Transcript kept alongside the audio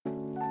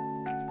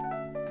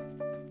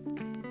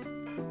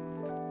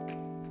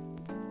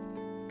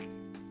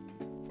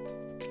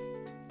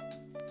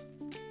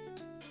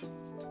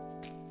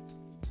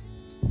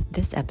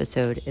This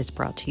episode is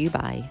brought to you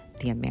by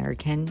the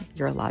American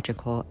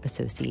Urological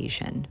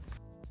Association.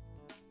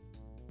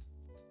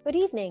 Good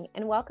evening,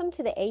 and welcome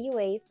to the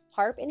AUA's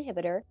PARP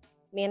inhibitor,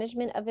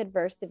 Management of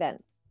Adverse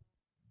Events.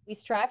 We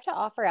strive to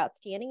offer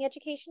outstanding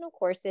educational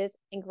courses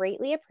and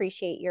greatly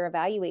appreciate your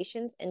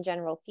evaluations and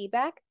general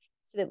feedback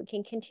so that we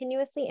can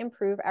continuously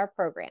improve our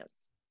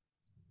programs.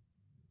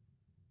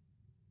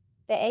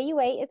 The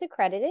AUA is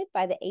accredited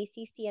by the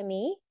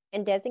ACCME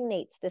and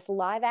designates this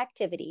live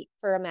activity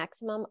for a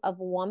maximum of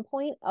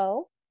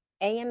 1.0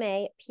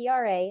 AMA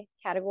PRA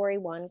Category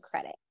 1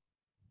 credit.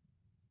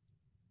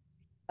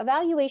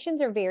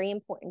 Evaluations are very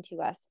important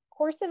to us.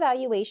 Course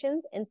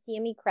evaluations and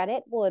CME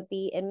credit will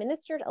be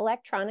administered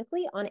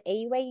electronically on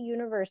AUA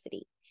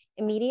University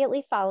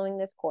immediately following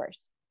this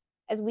course.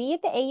 As we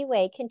at the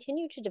AUA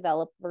continue to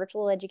develop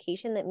virtual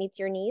education that meets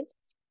your needs,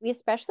 we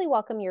especially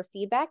welcome your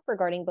feedback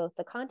regarding both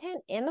the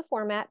content and the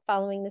format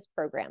following this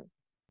program.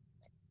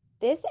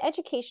 This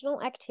educational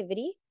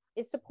activity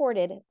is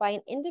supported by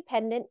an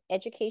independent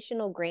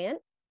educational grant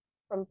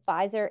from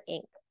Pfizer,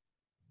 Inc.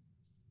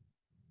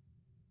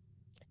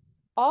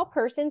 All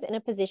persons in a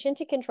position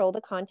to control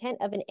the content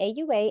of an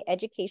AUA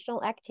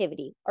educational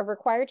activity are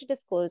required to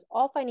disclose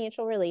all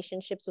financial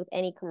relationships with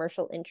any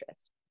commercial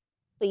interest.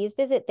 Please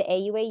visit the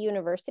AUA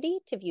University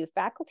to view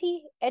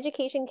faculty,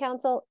 education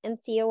council, and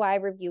COI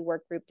review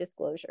workgroup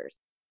disclosures.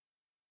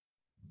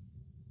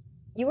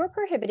 You are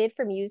prohibited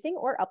from using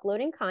or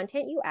uploading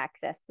content you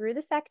access through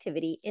this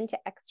activity into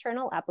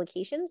external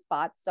applications,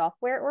 bots,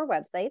 software, or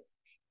websites,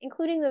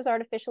 including those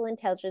artificial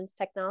intelligence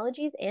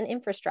technologies and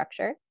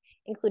infrastructure,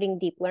 including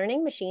deep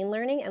learning, machine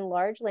learning, and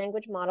large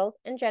language models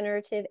and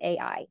generative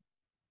AI.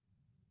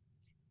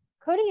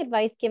 Coding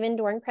advice given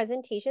during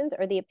presentations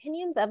are the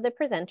opinions of the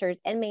presenters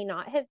and may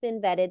not have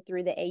been vetted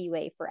through the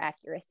AUA for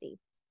accuracy.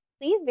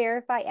 Please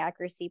verify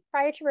accuracy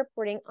prior to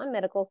reporting on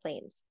medical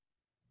claims.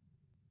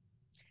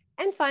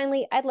 And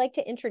finally, I'd like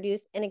to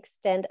introduce and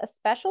extend a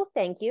special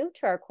thank you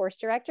to our course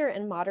director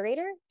and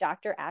moderator,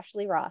 Dr.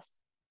 Ashley Ross,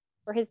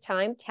 for his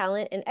time,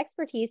 talent, and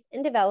expertise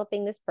in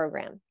developing this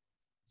program.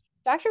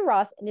 Dr.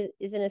 Ross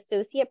is an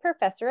associate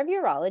professor of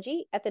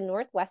urology at the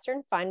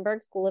Northwestern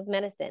Feinberg School of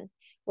Medicine,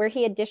 where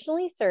he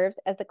additionally serves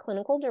as the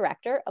clinical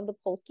director of the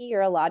Polsky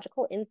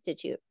Urological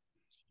Institute.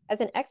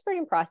 As an expert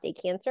in prostate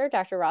cancer,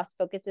 Dr. Ross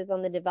focuses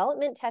on the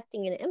development,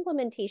 testing, and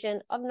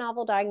implementation of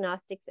novel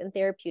diagnostics and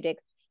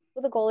therapeutics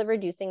with the goal of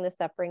reducing the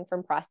suffering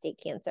from prostate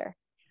cancer.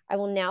 I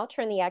will now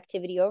turn the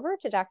activity over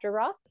to Dr.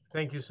 Ross.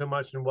 Thank you so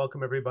much, and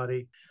welcome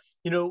everybody.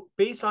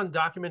 Based on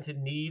documented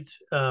needs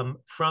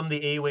from the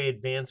AUA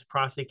Advanced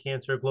Prostate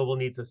Cancer Global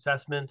Needs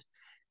Assessment,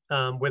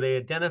 where they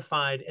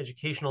identified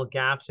educational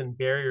gaps and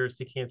barriers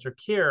to cancer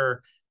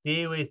care,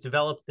 the AUA has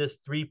developed this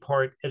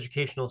three-part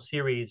educational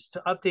series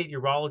to update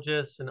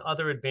urologists and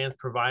other advanced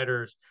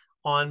providers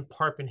on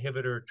PARP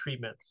inhibitor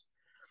treatments.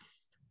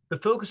 The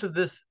focus of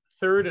this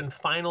third and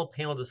final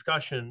panel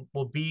discussion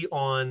will be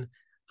on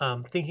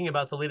thinking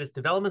about the latest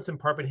developments in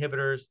PARP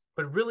inhibitors,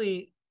 but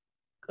really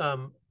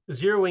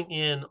zeroing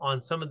in on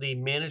some of the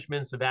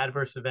managements of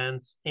adverse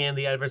events and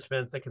the adverse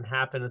events that can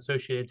happen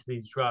associated to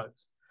these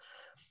drugs.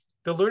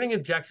 The learning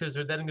objectives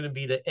are then going to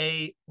be to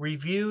A,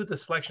 review the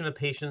selection of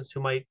patients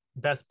who might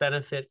best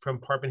benefit from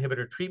PARP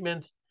inhibitor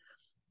treatment,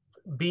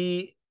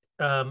 B,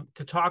 to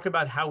talk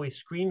about how we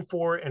screen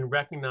for and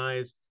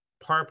recognize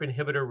PARP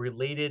inhibitor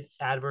related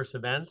adverse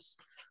events,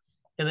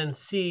 and then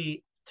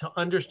C, to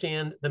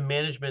understand the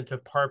management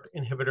of PARP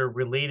inhibitor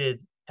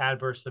related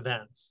adverse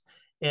events.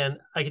 And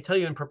I can tell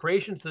you in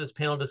preparation to this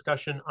panel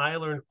discussion, I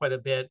learned quite a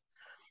bit.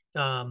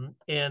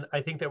 And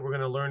I think that we're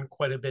going to learn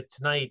quite a bit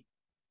tonight.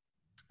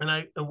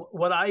 And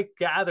what I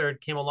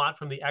gathered came a lot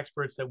from the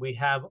experts that we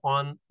have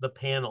on the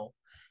panel.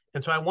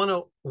 And so I want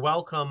to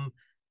welcome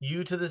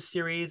you to this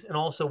series and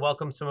also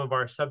welcome some of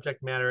our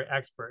subject matter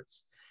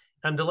experts.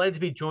 I'm delighted to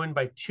be joined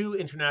by two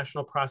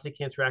international prostate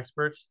cancer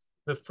experts.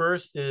 The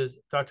first is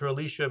Dr.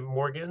 Alicia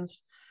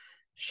Morgans.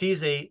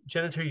 She's a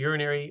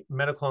genitourinary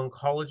medical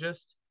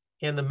oncologist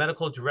and the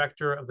medical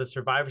director of the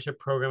survivorship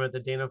program at the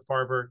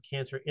Dana-Farber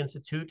Cancer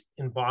Institute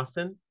in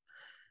Boston.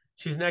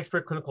 She's an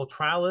expert clinical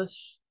trialist.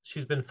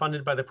 She's been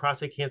funded by the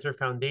Prostate Cancer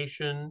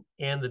Foundation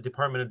and the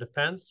Department of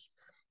Defense,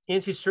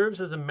 and she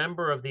serves as a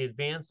member of the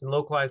Advanced and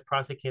Localized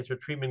Prostate Cancer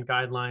Treatment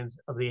Guidelines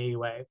of the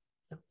AUA.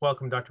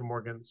 Welcome, Dr.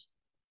 Morgans.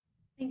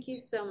 Thank you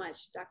so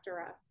much, Dr.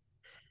 Ross.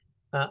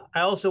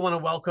 I also want to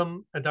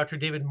welcome Dr.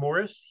 David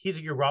Morris. He's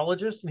a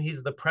urologist, and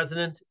he's the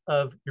president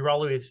of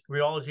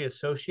Urology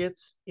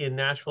Associates in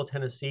Nashville,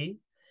 Tennessee.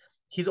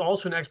 He's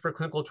also an expert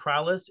clinical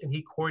trialist, and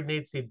he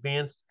coordinates the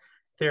Advanced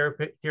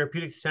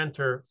Therapeutic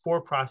Center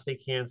for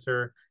Prostate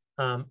Cancer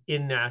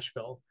in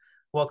Nashville.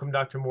 Welcome,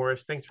 Dr.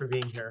 Morris. Thanks for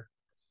being here.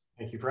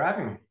 Thank you for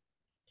having me.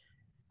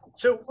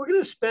 So we're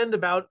going to spend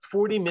about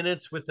 40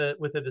 minutes with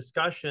a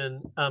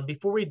discussion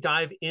before we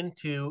dive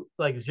into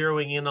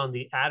zeroing in on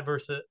the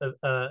adverse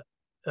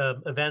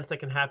events that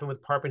can happen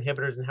with PARP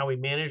inhibitors and how we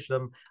manage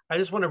them. I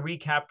just want to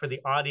recap for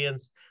the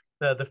audience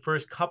the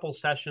first couple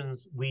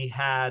sessions we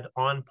had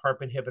on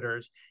PARP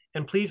inhibitors.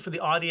 And please, for the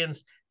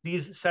audience,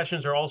 these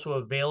sessions are also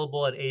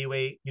available at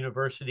AUA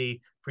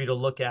University for you to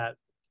look at.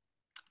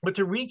 But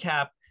to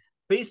recap,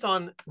 based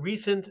on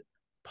recent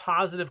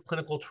positive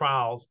clinical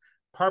trials,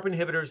 PARP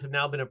inhibitors have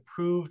now been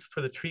approved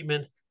for the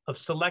treatment of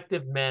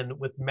selective men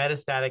with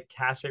metastatic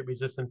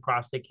castrate-resistant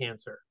prostate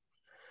cancer.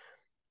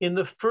 In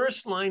the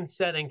first-line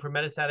setting for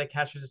metastatic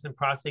castrate-resistant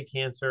prostate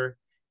cancer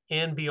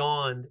and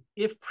beyond,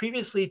 if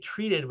previously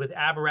treated with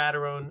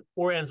abiraterone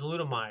or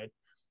enzalutamide,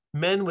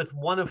 men with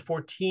one of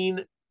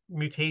 14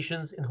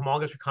 mutations in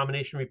homologous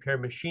recombination repair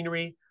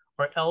machinery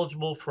are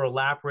eligible for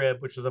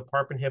olaparib, which is a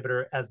PARP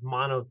inhibitor, as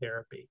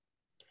monotherapy.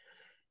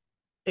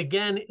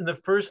 Again, in the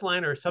first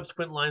line or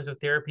subsequent lines of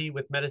therapy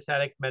with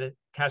metastatic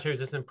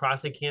castrate-resistant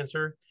prostate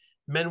cancer,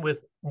 men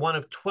with one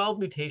of 12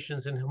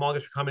 mutations in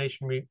homologous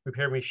recombination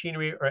repair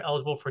machinery are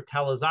eligible for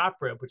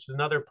talazoparib, which is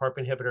another PARP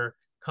inhibitor,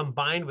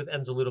 combined with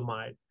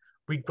enzalutamide,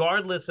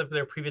 regardless of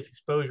their previous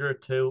exposure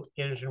to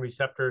androgen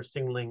receptor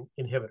signaling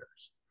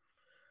inhibitors.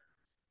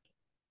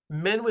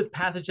 Men with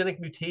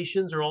pathogenic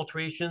mutations or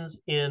alterations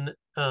in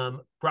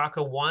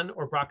BRCA1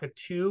 or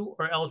BRCA2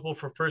 are eligible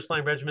for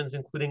first-line regimens,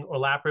 including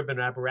olaparib and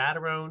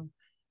abiraterone,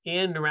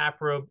 and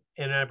niraparib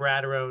and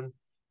abiraterone.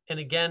 And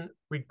again,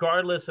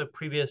 regardless of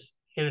previous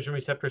androgen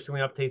receptor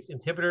signaling uptake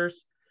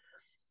inhibitors,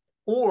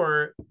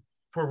 or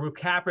for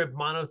rucaparib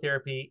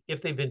monotherapy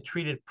if they've been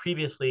treated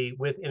previously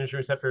with androgen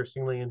receptor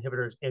signaling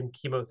inhibitors and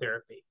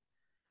chemotherapy.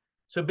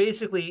 So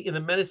basically, in the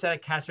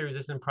metastatic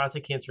castrate-resistant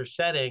prostate cancer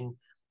setting,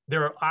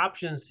 there are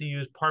options to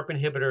use PARP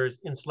inhibitors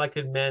in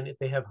selected men if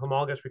they have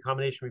homologous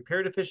recombination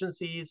repair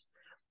deficiencies,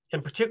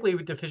 and particularly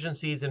with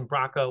deficiencies in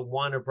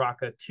BRCA1 or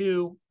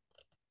BRCA2.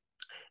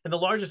 And the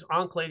largest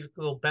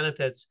oncological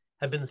benefits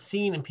have been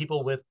seen in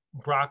people with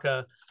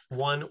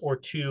BRCA1 or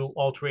 2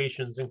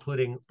 alterations,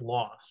 including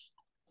loss.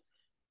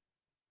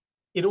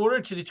 In order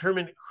to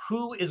determine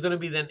who is going to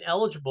be then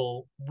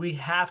eligible, we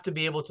have to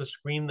be able to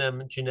screen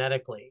them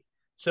genetically.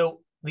 So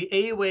the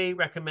AUA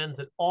recommends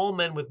that all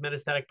men with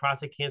metastatic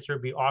prostate cancer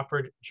be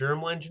offered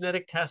germline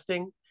genetic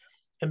testing.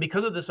 And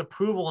because of this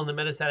approval in the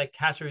metastatic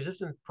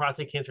castrate-resistant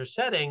prostate cancer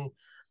setting,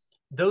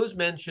 those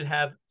men should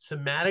have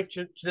somatic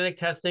genetic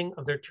testing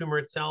of their tumor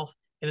itself,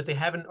 and if they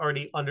haven't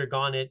already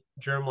undergone it,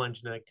 germline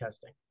genetic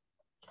testing.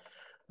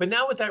 But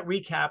now with that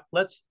recap,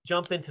 let's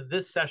jump into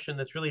this session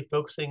that's really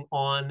focusing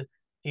on,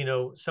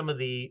 some of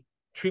the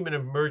treatment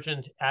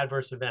emergent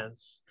adverse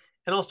events.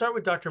 And I'll start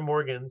with Dr.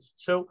 Morgans.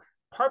 So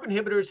PARP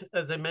inhibitors,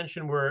 as I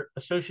mentioned, were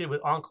associated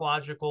with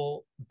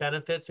oncological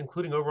benefits,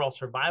 including overall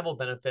survival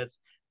benefits,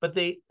 but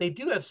they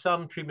do have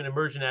some treatment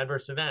emergent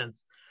adverse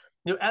events.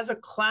 As a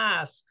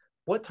class,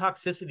 what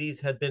toxicities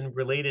have been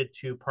related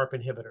to PARP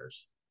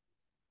inhibitors?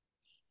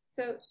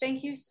 So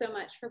thank you so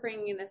much for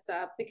bringing this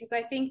up, because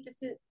I think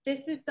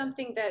this is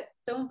something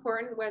that's so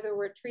important, whether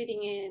we're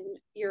treating in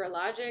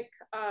urologic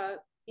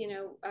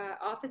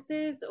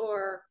offices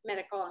or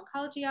medical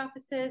oncology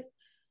offices.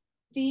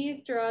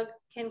 These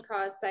drugs can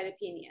cause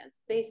cytopenias.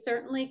 They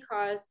certainly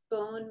cause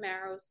bone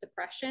marrow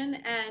suppression,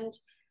 and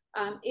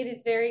it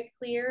is very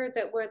clear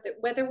that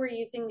whether we're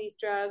using these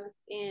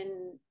drugs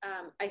in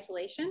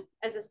isolation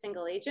as a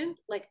single agent,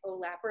 like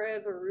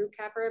olaparib or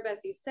rucaparib, as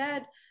you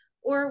said,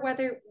 or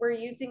whether we're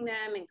using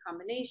them in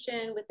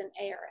combination with an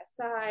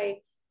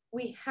ARSI,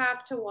 we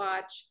have to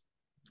watch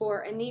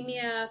for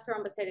anemia,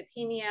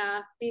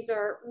 thrombocytopenia. These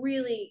are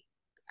really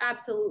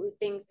absolutely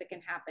things that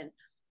can happen.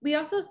 We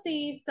also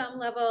see some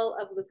level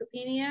of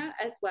leukopenia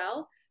as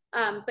well,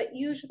 but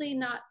usually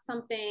not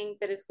something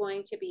that is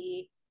going to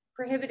be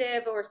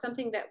prohibitive or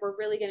something that we're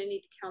really going to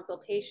need to counsel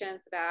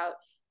patients about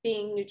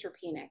being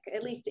neutropenic,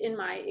 at least in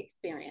my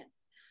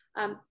experience.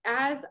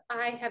 As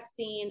I have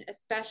seen,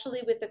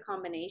 especially with the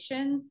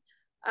combinations,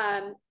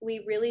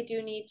 we really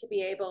do need to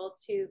be able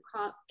to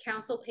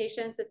counsel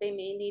patients that they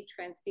may need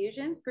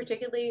transfusions,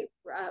 particularly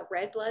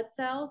red blood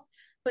cells,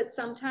 but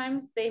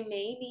sometimes they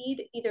may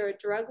need either a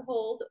drug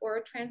hold or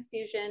a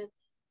transfusion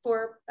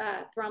for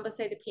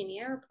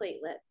thrombocytopenia or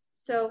platelets.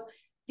 So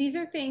these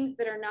are things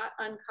that are not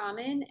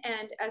uncommon,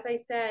 and as I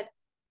said,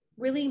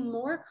 really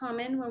more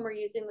common when we're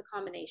using the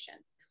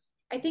combinations.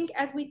 I think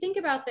as we think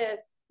about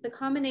this, the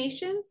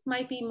combinations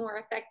might be more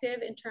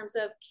effective in terms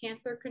of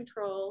cancer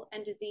control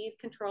and disease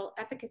control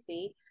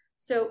efficacy.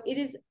 So it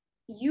is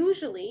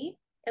usually,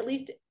 at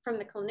least from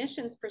the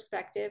clinician's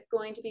perspective,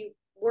 going to be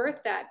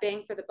worth that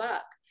bang for the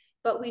buck.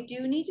 But we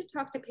do need to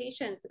talk to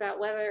patients about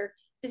whether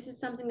this is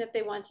something that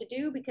they want to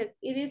do, because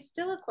it is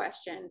still a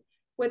question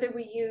whether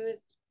we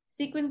use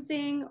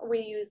sequencing or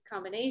we use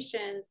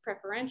combinations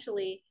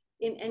preferentially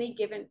in any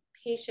given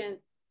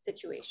patient's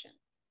situation.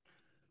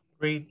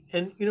 Great.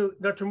 And,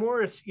 Dr.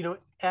 Morris,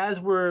 as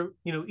we're,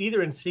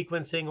 either in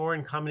sequencing or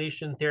in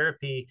combination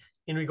therapy,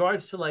 in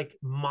regards to like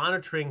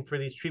monitoring for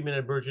these treatment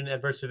emergent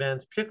adverse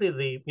events,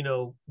 particularly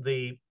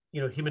the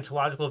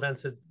hematological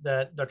events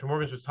that Dr.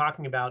 Morgans was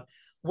talking about,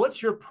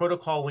 what's your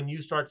protocol when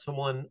you start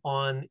someone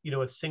on,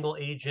 a single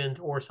agent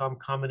or some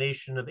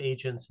combination of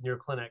agents in your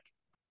clinic?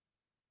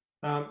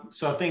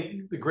 So I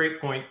think the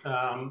great point.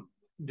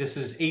 this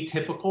is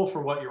atypical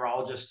for what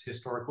urologists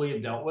historically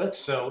have dealt with.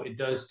 So it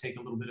does take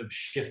a little bit of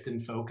shift in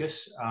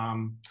focus.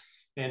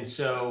 And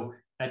so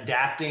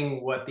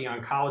adapting what the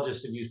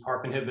oncologists have used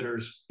PARP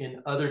inhibitors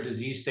in other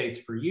disease states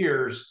for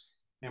years,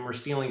 and we're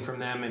stealing from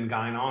them in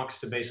gyn-oncs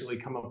to basically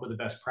come up with the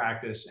best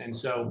practice. And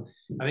so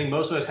I think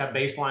most of us have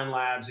baseline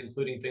labs,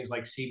 including things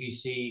like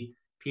CBC,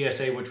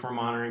 PSA, which we're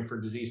monitoring for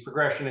disease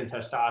progression, and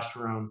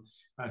testosterone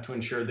to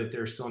ensure that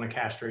they're still in a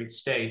castrate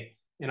state.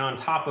 And on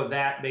top of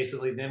that,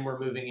 basically, then we're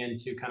moving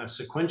into kind of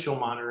sequential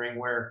monitoring,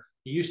 where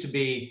it used to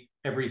be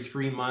every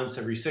 3 months,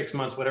 every 6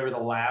 months, whatever the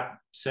lab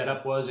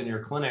setup was in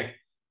your clinic.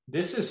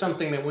 This is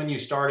something that when you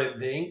start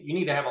it, you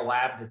need to have a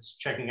lab that's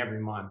checking every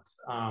month.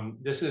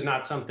 This is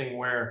not something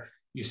where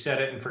you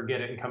set it and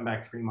forget it and come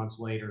back 3 months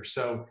later.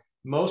 So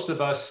most of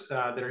us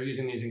that are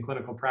using these in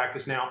clinical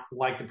practice now,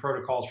 like the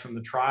protocols from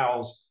the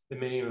trials that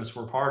many of us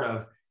were part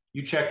of,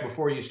 you check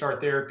before you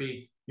start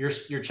therapy.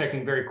 You're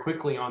checking very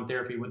quickly on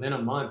therapy within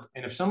a month.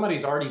 And if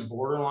somebody's already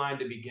borderline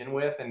to begin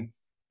with and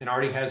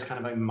already has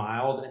kind of a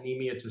mild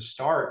anemia to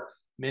start,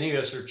 many of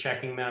us are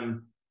checking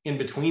them in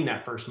between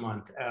that first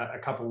month, a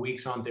couple of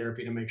weeks on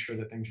therapy to make sure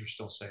that things are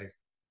still safe.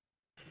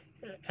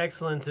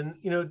 Excellent. And,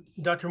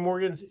 Dr.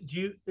 Morgans,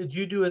 do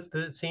you do it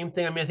the same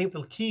thing? I mean, I think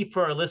the key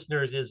for our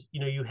listeners is,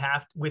 you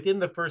have to, within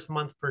the first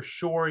month, for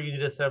sure, you need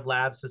to set up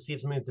labs to see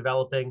if something's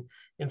developing.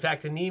 In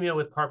fact, anemia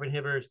with PARP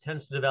inhibitors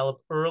tends to develop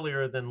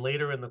earlier than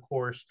later in the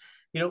course.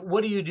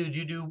 What do you do? Do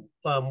you do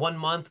 1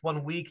 month,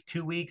 1 week,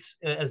 2 weeks,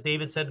 as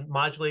David said,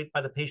 modulate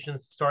by the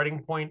patient's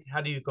starting point?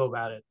 How do you go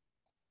about it?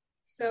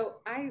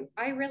 So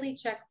I really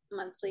check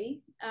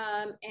monthly,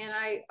 and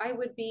I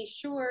would be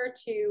sure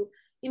to,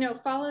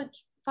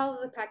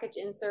 follow the package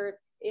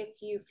inserts if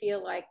you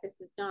feel like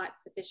this is not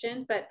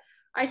sufficient. But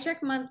I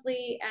check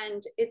monthly,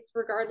 and it's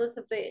regardless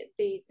of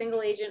the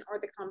single agent or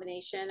the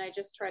combination. I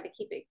just try to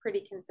keep it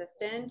pretty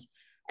consistent.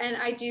 And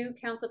I do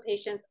counsel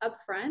patients up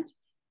front.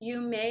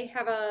 You may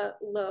have a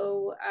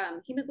low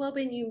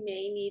hemoglobin. You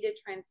may need a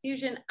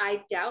transfusion.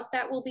 I doubt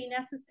that will be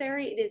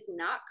necessary. It is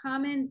not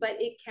common, but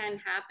it can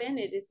happen.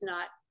 It is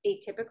not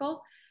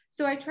atypical.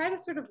 So I try to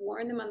sort of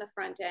warn them on the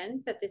front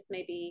end that this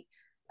may be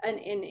an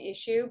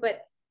issue.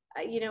 But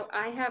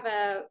I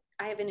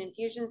have an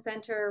infusion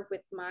center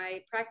with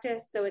my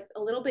practice, so it's a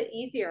little bit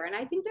easier. And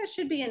I think that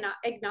should be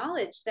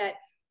acknowledged that,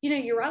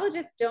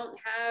 urologists don't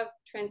have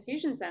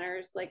transfusion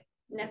centers like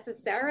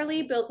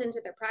necessarily built into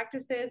their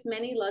practices.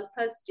 Many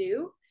LUGPAs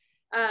do.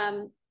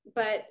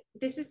 But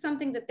this is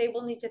something that they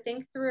will need to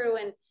think through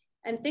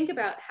and think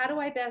about, how do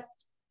I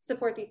best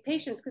support these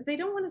patients? Because they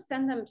don't want to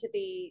send them to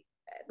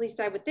at least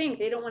I would think,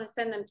 they don't want to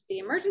send them to the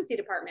emergency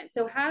department.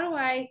 So how do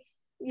I,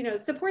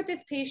 support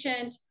this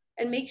patient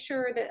and make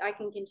sure that I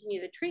can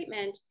continue the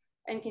treatment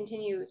and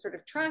continue sort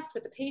of trust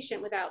with the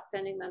patient without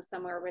sending them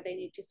somewhere where they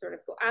need to sort of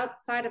go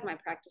outside of my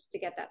practice to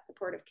get that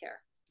supportive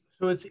care.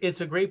 So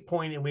it's a great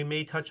point, and we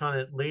may touch on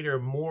it later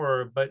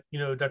more. But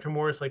Dr.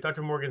 Morris, like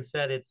Dr. Morgan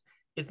said,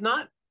 it's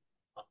not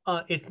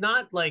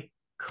like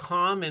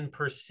common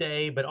per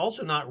se, but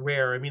also not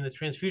rare. I mean, the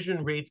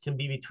transfusion rates can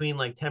be between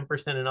like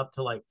 10% and up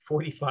to like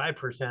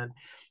 45%.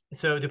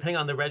 So depending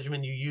on the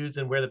regimen you use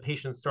and where the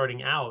patient's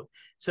starting out.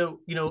 So,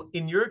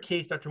 in your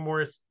case, Dr.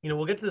 Morris,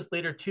 we'll get to this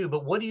later too,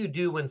 but what do you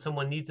do when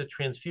someone needs a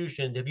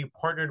transfusion? Have you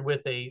partnered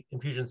with a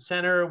infusion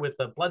center, with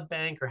a blood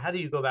bank, or how do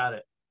you go about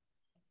it?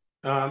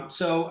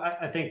 So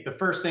I think the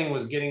first thing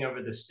was getting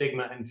over the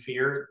stigma and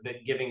fear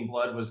that giving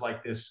blood was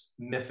like this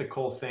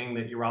mythical thing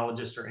that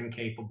urologists are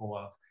incapable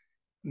of.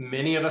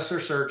 Many of us are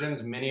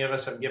surgeons. Many of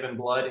us have given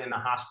blood in the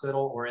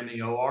hospital or in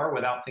the OR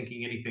without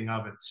thinking anything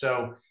of it.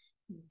 So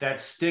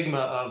that stigma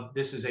of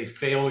this is a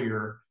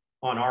failure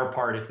on our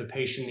part. If the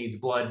patient needs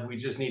blood, we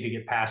just need to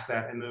get past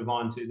that and move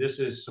on to this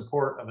is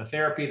support of a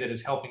therapy that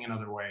is helping in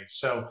other ways.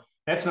 So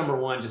that's number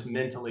one, just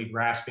mentally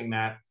grasping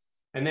that.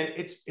 And then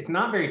it's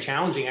not very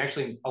challenging.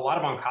 Actually, a lot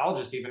of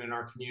oncologists, even in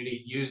our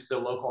community, use the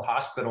local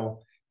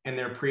hospital and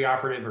their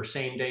preoperative or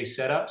same day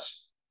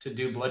setups to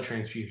do blood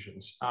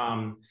transfusions.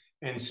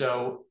 And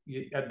so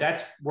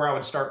that's where I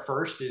would start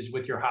first, is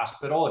with your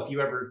hospital. If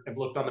you ever have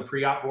looked on the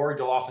pre-op board,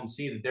 you'll often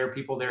see that there are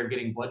people there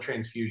getting blood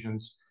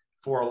transfusions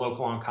for a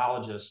local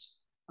oncologist.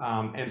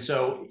 And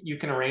so you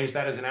can arrange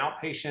that as an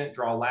outpatient,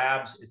 draw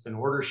labs. It's an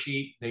order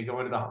sheet. They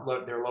go into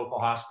their local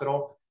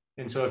hospital.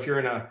 And so if you're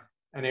in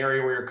an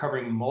area where you're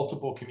covering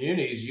multiple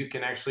communities, you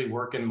can actually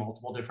work in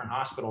multiple different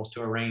hospitals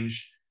to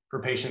arrange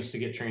for patients to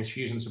get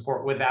transfusion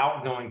support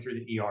without going through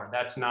the ER.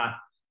 That's not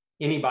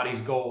anybody's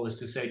goal, is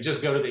to say,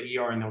 just go to the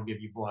ER and they'll give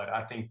you blood.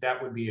 I think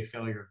that would be a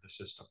failure of the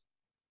system.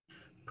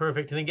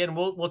 Perfect. And again,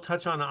 we'll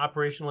touch on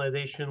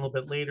operationalization a little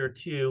bit later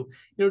too.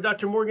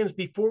 Dr. Morgans,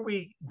 before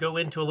we go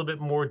into a little bit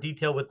more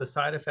detail with the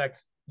side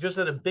effects, just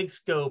at a big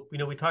scope,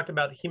 we talked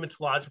about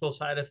hematological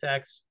side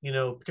effects,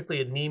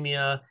 particularly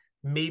anemia,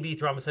 maybe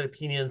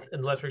thrombocytopenia,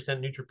 and lesser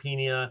extent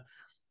neutropenia.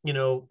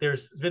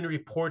 There's been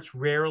reports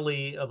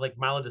rarely of like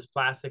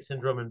myelodysplastic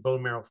syndrome and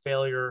bone marrow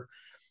failure.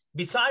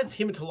 Besides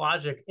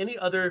hematologic, any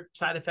other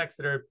side effects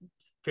that are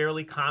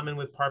fairly common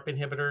with PARP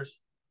inhibitors?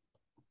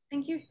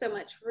 Thank you so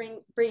much for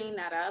bringing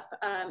that up.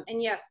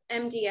 And yes,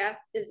 MDS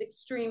is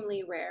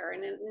extremely rare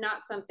and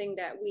not something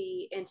that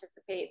we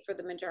anticipate for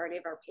the majority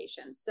of our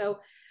patients. So,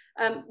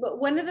 but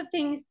one of the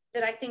things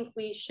that I think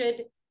we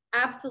should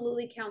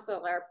absolutely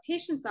counsel our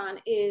patients on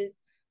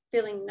is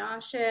feeling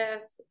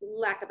nauseous,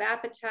 lack of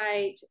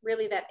appetite,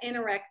 really that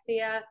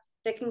anorexia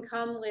that can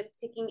come with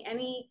taking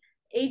any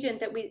agent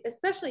that we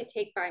especially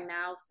take by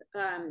mouth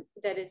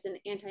that is an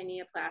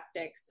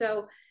anti-neoplastic.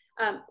 So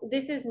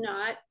this is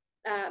not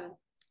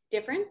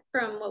different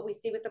from what we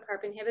see with the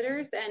PARP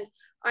inhibitors. And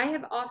I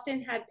have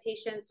often had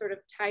patients sort of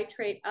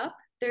titrate up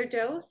their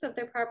dose of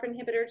their PARP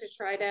inhibitor to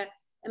try to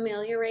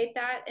ameliorate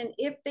that. And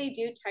if they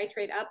do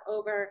titrate up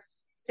over,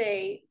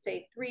 say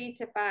 3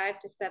 to 5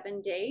 to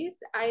 7 days,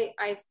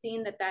 I've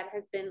seen that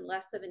has been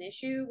less of an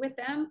issue with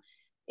them.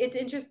 It's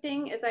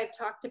interesting as I've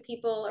talked to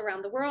people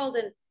around the world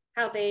and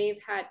how they've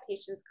had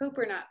patients cope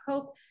or not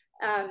cope.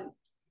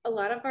 A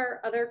lot of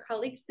our other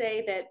colleagues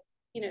say that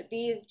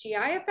these GI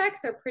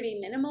effects are pretty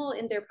minimal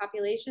in their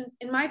populations.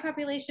 In my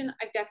population,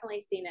 I've definitely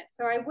seen it.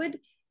 So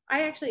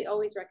I actually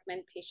always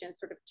recommend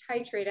patients sort of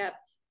titrate up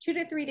 2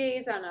 to 3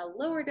 days on a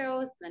lower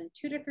dose, then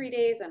 2 to 3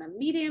 days on a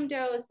medium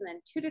dose, and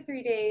then 2 to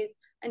 3 days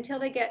until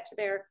they get to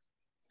their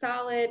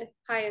solid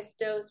highest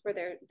dose where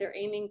they're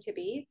aiming to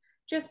be,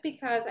 just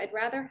because I'd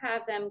rather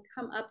have them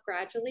come up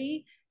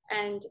gradually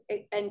and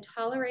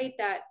tolerate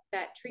that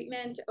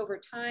treatment over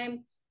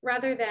time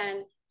rather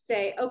than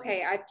say,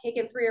 okay, I've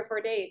taken 3 or 4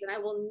 days and I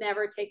will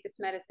never take this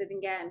medicine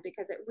again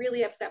because it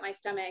really upset my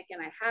stomach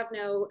and I have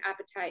no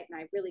appetite and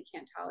I really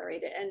can't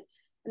tolerate it. And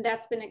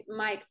that's been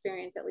my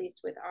experience, at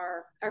least with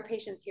our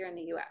patients here in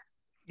the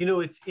US.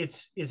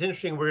 It's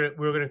interesting.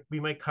 We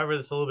might cover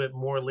this a little bit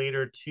more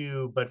later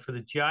too, but for the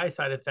GI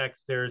side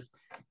effects,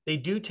 they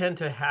do tend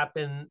to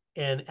happen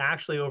and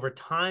actually over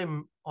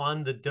time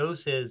on the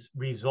doses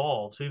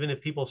resolve. So even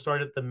if people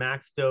start at the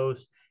max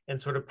dose and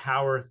sort of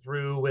power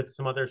through with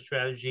some other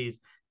strategies,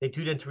 they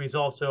do tend to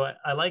resolve. So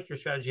I like your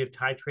strategy of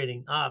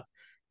titrating up.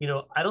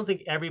 I don't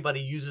think everybody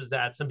uses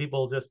that. Some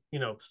people just,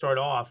 start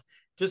off.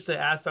 Just to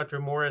ask Dr.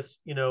 Morris,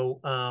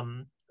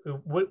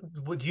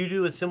 would you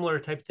do a similar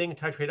type thing,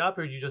 titrate up,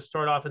 or you just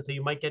start off and say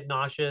you might get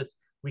nauseous?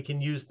 We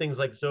can use things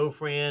like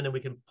Zofran and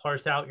we can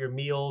parse out your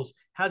meals.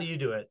 How do you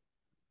do it?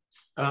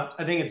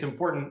 I think it's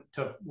important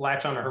to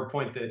latch on to her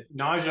point that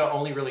nausea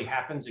only really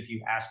happens if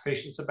you ask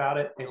patients about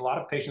it. And a lot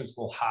of patients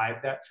will hide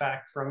that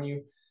fact from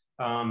you.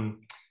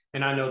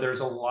 And I know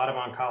there's a lot of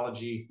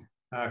oncology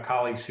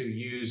colleagues who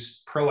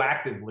use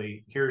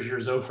proactively, here's your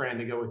Zofran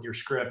to go with your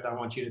script. I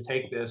want you to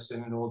take this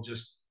and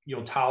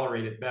you'll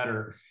tolerate it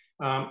better.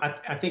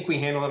 I think we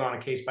handle it on a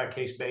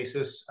case-by-case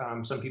basis.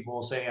 Some people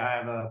will say, I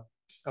have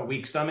a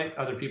weak stomach.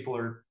 Other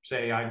people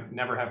say, I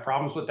never have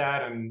problems with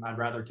that and I'd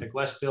rather take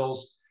less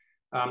pills.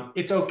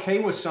 It's okay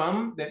with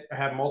some that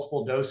have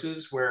multiple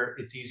doses where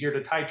it's easier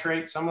to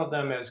titrate. Some of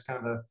them as kind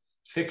of a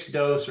fixed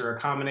dose or a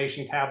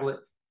combination tablet,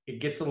 it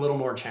gets a little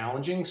more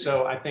challenging.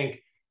 So I think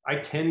I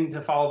tend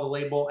to follow the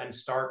label and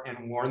start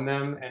and warn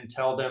them and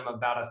tell them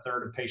about a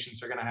third of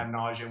patients are going to have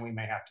nausea and we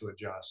may have to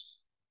adjust.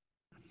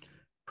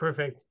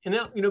 Perfect. And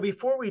now,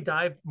 before we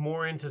dive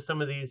more into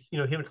some of these,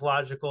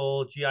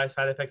 hematological GI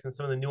side effects and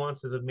some of the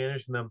nuances of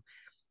managing them,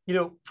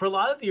 for a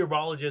lot of the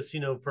urologists,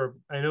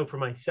 I know for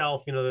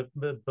myself,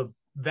 the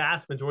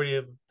vast majority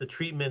of the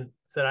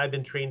treatments that I've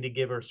been trained to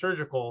give are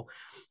surgical.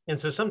 And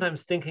so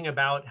sometimes thinking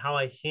about how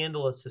I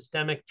handle a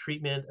systemic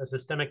treatment, a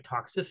systemic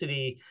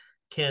toxicity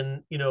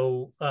can,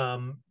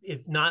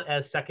 it's not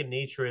as second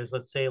nature as,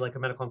 let's say, like a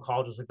medical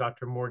oncologist like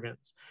Dr.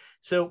 Morgan's.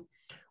 So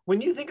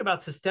when you think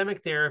about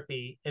systemic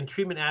therapy and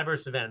treatment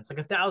adverse events,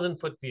 like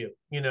 1,000-foot view,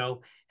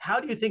 how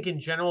do you think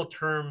in general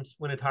terms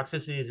when a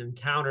toxicity is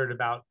encountered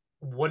about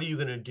what are you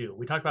going to do?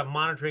 We talked about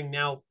monitoring.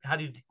 Now, how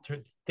do you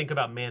think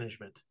about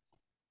management?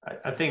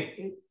 I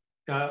think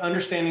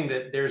understanding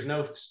that there's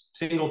no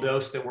single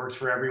dose that works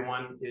for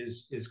everyone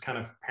is kind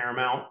of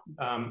paramount.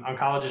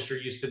 Oncologists are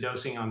used to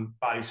dosing on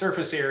body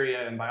surface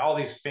area and by all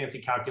these fancy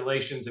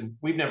calculations, and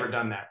we've never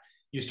done that.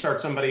 You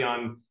start somebody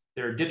on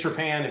their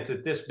Ditropan, it's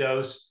at this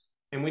dose,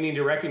 and we need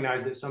to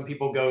recognize that some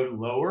people go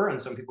lower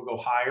and some people go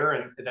higher,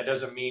 and that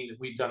doesn't mean that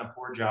we've done a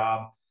poor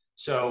job.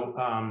 So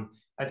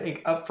I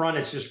think up front,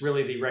 it's just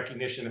really the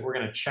recognition that we're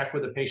going to check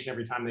with the patient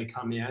every time they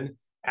come in.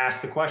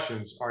 Ask the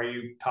questions. Are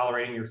you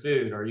tolerating your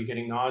food? Are you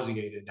getting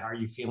nauseated? Are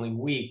you feeling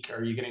weak?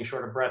 Are you getting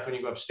short of breath when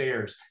you go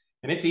upstairs?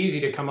 And it's easy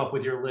to come up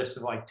with your list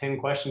of like 10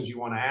 questions you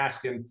want to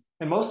ask. And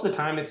most of the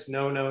time it's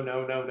no.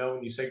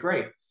 And you say,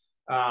 great.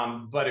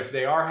 But if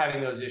they are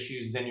having those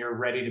issues, then you're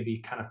ready to be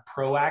kind of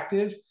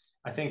proactive.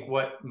 I think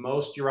what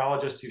most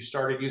urologists who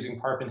started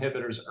using PARP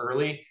inhibitors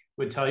early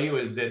would tell you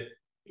is that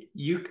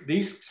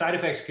these side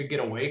effects could get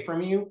away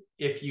from you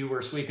if you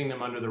were sweeping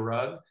them under the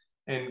rug.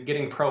 And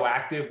getting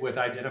proactive with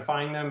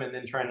identifying them and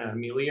then trying to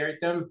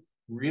ameliorate them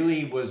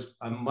really was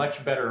a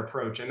much better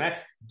approach. And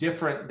that's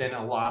different than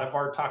a lot of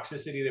our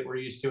toxicity that we're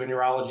used to in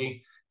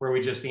urology,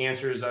 where the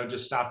answer is,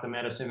 just stop the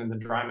medicine and the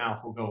dry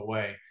mouth will go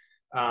away.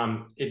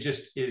 It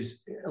just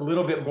is a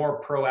little bit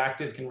more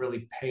proactive, can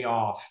really pay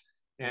off.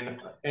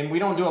 And we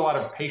don't do a lot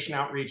of patient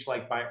outreach,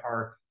 like by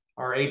our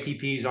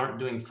APPs aren't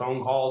doing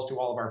phone calls to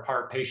all of our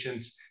PARP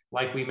patients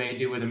like we may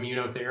do with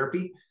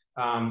immunotherapy.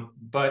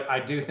 But I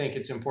do think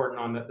it's important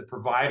on the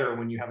provider,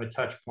 when you have a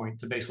touch point,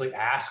 to basically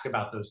ask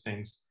about those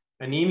things.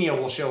 Anemia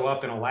will show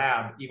up in a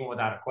lab even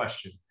without a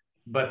question.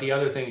 But the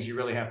other things, you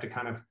really have to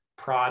kind of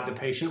prod the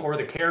patient or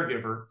the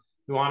caregiver,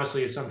 who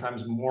honestly is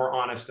sometimes more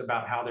honest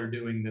about how they're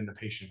doing than the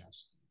patient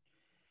is.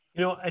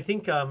 I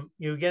think,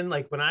 again,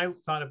 like when I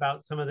thought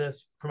about some of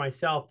this for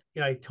myself,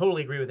 I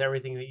totally agree with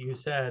everything that you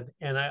said.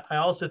 And I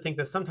also think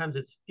that sometimes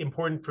it's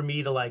important for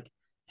me to like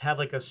have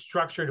like a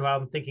structure to how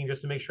I'm thinking,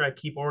 just to make sure I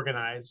keep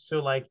organized.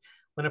 So like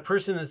when a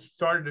person has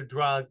started a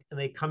drug and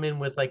they come in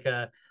with like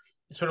a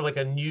sort of like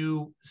a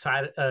new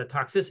side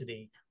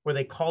toxicity, where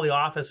they call the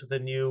office with a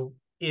new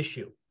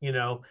issue,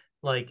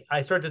 like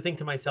I start to think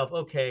to myself,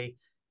 okay,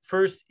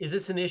 first, is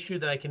this an issue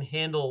that I can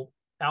handle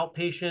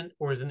outpatient,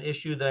 or is an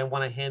issue that I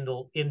want to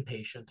handle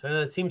inpatient? I know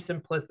that seems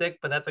simplistic,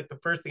 but that's like the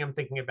first thing I'm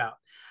thinking about.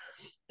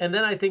 And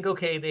then I think,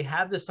 okay, they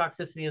have this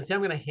toxicity, and say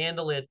I'm going to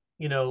handle it,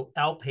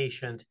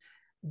 outpatient.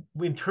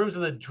 In terms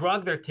of the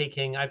drug they're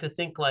taking, I have to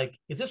think like,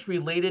 is this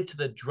related to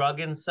the drug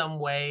in some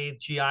way?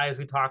 GI, as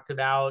we talked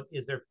about,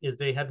 is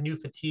they have new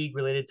fatigue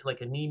related to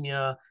like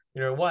anemia,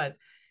 what?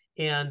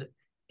 And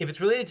if it's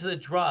related to the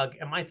drug,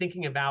 am I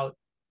thinking about,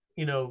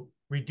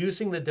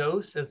 reducing the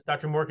dose? As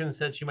Dr. Morgan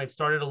said, she might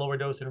start at a lower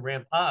dose and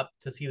ramp up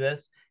to see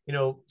this.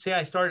 Say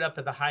I started up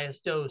at the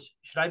highest dose.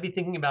 Should I be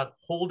thinking about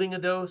holding a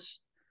dose,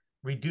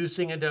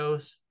 reducing a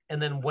dose,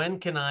 and then when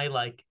can I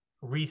like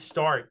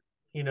restart,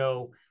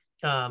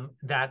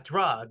 that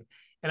drug?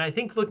 And I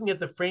think looking at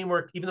the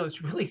framework, even though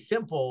it's really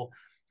simple,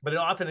 but it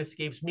often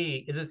escapes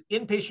me, is this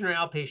inpatient or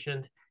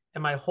outpatient?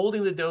 Am I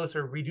holding the dose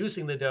or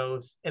reducing the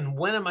dose? And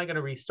when am I going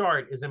to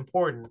restart is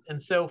important.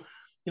 And so,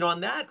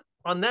 on that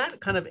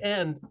kind of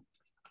end,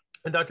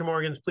 and Dr.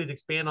 Morgans, please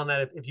expand on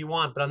that if you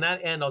want, but on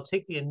that end, I'll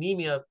take the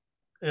anemia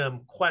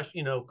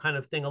question, kind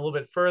of thing a little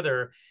bit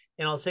further.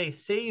 And I'll say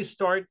you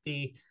start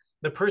the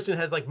person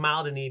has like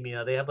mild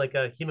anemia. They have like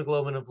a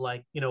hemoglobin of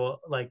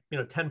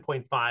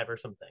 10.5 or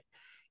something.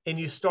 And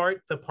you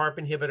start the PARP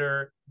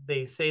inhibitor,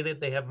 they say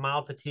that they have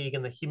mild fatigue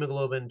and the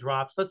hemoglobin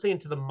drops, let's say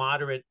into the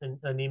moderate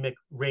anemic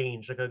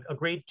range. Like a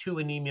grade 2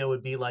 anemia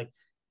would be like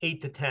 8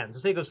 to 10. So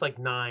say it goes like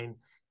 9,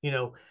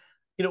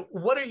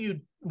 what are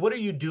you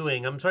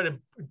doing? I'm trying to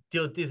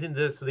deal with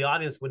this so the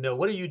audience would know.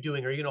 What are you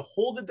doing? Are you going to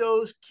hold the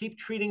dose, keep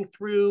treating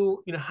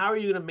through? How are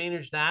you going to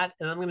manage that?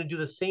 And I'm going to do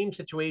the same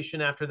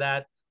situation after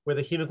that, where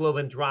the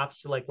hemoglobin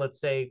drops to like, let's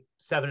say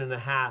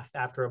 7.5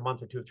 after a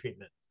month or two of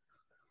treatment.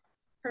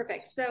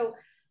 Perfect. So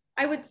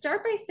I would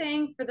start by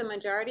saying, for the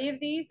majority of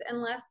these,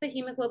 unless the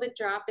hemoglobin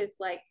drop is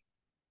like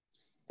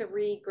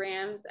 3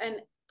 grams,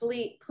 and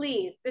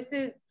please, this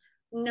is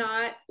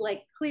not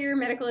like clear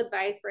medical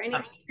advice for any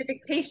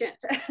specific patient,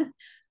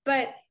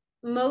 but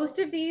most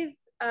of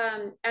these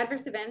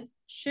adverse events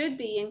should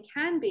be and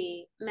can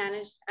be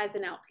managed as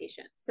an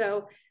outpatient.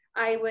 So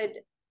I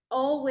would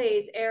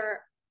always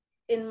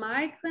in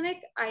my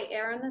clinic, I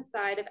err on the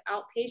side of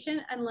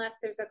outpatient unless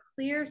there's a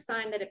clear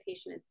sign that a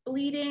patient is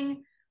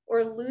bleeding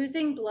or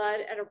losing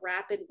blood at a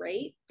rapid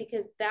rate,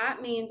 because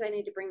that means I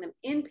need to bring them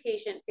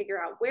inpatient, figure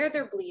out where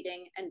they're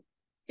bleeding, and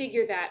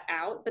figure that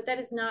out. But that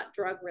is not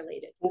drug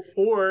related.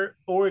 Or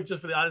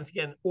just for the audience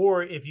again,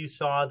 or if you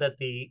saw that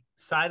the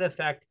side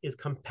effect is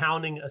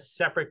compounding a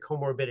separate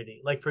comorbidity,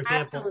 like for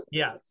example,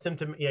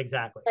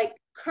 exactly, like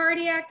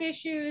cardiac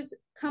issues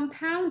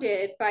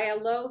compounded by a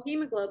low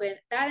hemoglobin,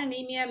 that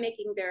anemia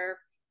making their,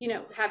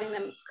 having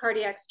them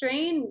cardiac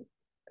strain,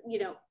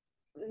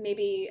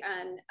 maybe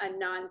a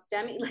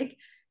non-STEMI, like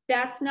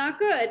that's not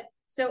good.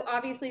 So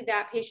obviously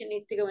that patient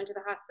needs to go into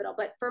the hospital.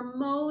 But for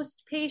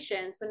most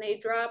patients, when they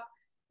drop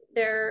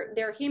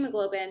their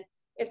hemoglobin,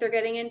 if they're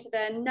getting into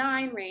the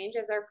 9 range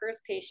as our first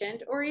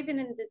patient, or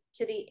even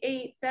to the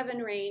 8, 7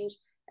 range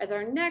as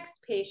our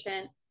next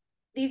patient,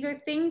 these are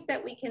things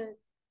that we can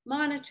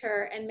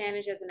monitor and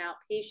manage as an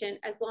outpatient,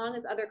 as long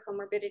as other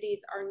comorbidities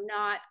are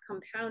not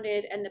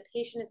compounded and the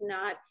patient is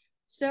not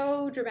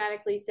so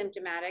dramatically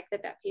symptomatic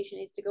that patient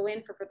needs to go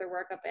in for further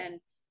workup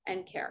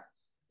and care.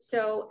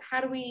 So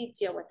how do we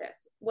deal with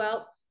this?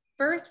 Well,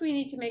 first we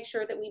need to make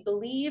sure that we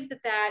believe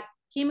that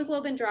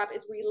hemoglobin drop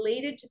is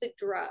related to the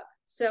drug.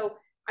 So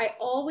I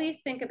always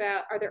think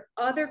about, are there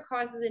other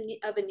causes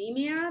of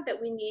anemia that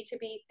we need to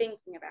be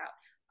thinking about?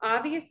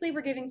 Obviously,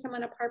 we're giving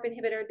someone a PARP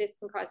inhibitor. This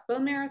can cause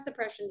bone marrow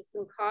suppression. This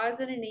can cause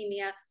an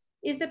anemia.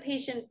 Is the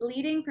patient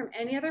bleeding from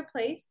any other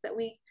place that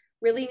we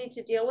really need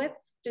to deal with?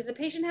 Does the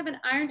patient have an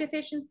iron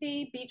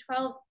deficiency,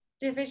 B12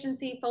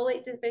 deficiency,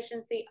 folate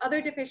deficiency,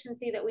 other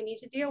deficiency that we need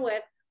to deal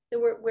with,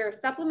 where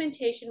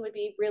supplementation would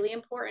be really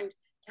important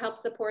to help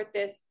support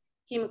this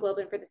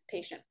hemoglobin for this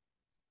patient?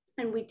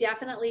 And we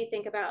definitely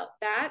think about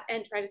that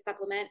and try to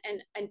supplement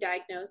and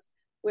diagnose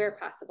where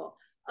possible.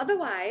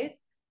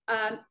 Otherwise,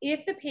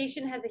 if the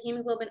patient has a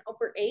hemoglobin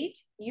over 8,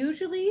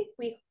 usually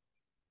we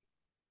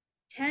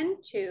tend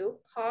to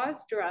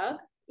pause drug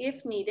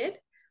if needed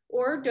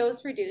or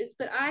dose reduce,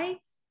 but I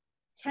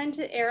tend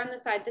to err on the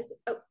side.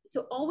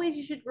 So always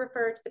you should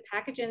refer to the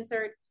package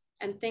insert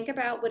and think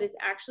about what is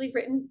actually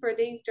written for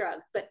these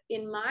drugs. But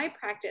in my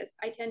practice,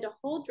 I tend to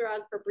hold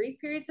drug for brief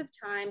periods of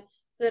time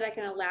so that I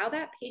can allow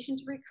that patient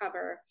to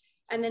recover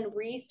and then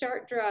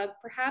restart drug,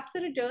 perhaps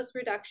at a dose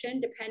reduction,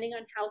 depending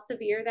on how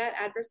severe that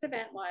adverse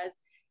event was,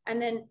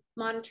 and then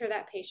monitor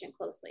that patient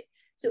closely.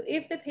 So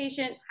if the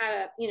patient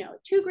had a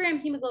 2-gram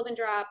hemoglobin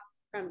drop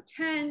from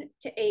 10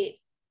 to 8,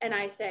 and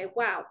I say,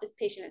 wow, this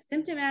patient is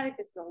symptomatic,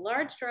 this is a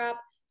large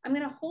drop, I'm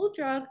going to hold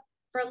drug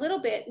for a little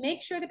bit,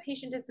 make sure the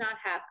patient does not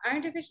have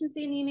iron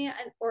deficiency anemia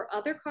or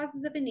other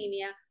causes of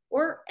anemia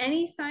or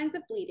any signs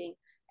of bleeding.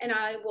 And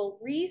I will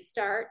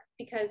restart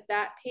because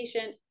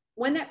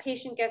when that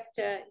patient gets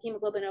to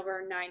hemoglobin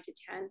over 9 to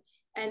 10,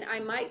 and I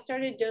might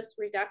start a dose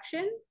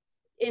reduction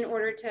in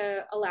order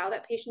to allow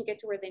that patient to get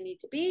to where they need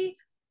to be,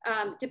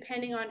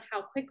 depending on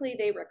how quickly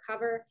they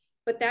recover.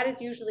 But that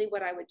is usually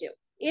what I would do.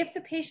 If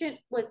the patient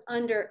was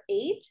under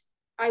 8,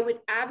 I would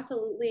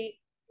absolutely,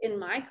 in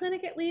my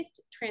clinic at least,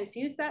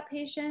 transfuse that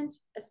patient,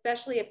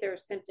 especially if they're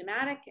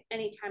symptomatic.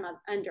 Anytime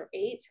under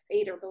 8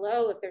 or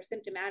below, if they're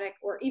symptomatic,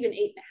 or even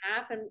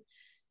 8.5, and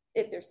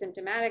if they're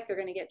symptomatic, they're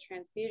going to get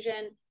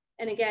transfusion.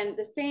 And again,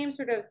 the same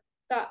sort of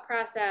thought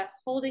process,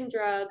 holding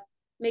drug,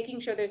 making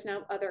sure there's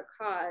no other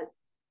cause.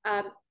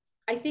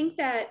 I think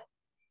that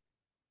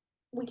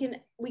we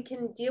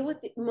can deal with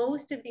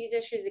most of these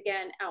issues,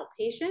 again,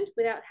 outpatient,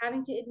 without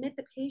having to admit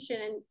the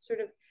patient and sort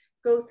of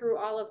go through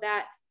all of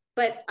that.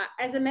 But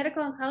as a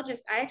medical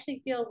oncologist, I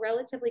actually feel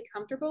relatively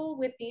comfortable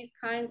with these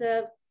kinds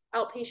of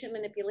outpatient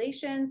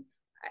manipulations.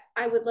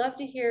 I would love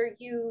to hear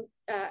you,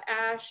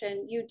 Ash,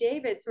 and you,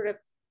 David, sort of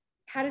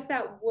how does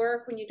that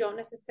work when you don't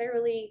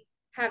necessarily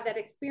have that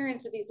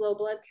experience with these low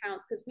blood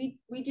counts? Because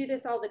we do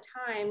this all the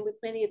time with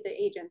many of the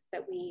agents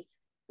that we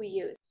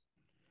use.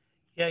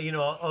 Yeah,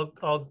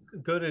 I'll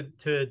go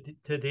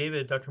to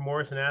David, Dr.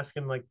 Morris, and ask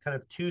him like kind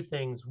of two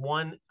things.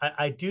 One,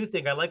 I do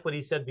think I like what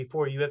he said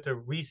before. You have to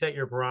reset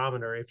your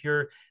barometer.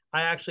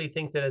 I actually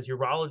think that as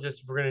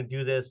urologists, if we're going to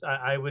do this,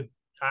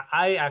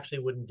 I actually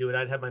wouldn't do it.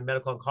 I'd have my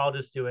medical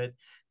oncologist do it.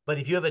 But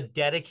if you have a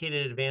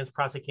dedicated advanced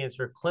prostate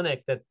cancer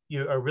clinic that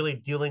you are really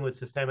dealing with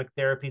systemic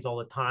therapies all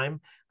the time,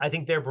 I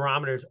think their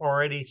barometer is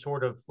already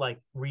sort of like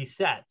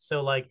reset.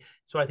 So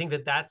I think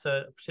that that's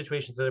a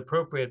situation that's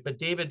appropriate. But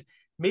David,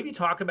 maybe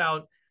talk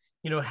about,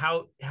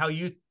 how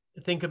you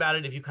think about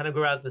it if you kind of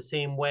go out the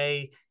same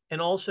way. And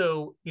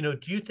also, do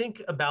you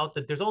think about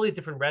that there's all these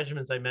different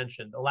regimens I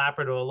mentioned,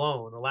 olaparib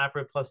alone,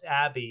 olaparib plus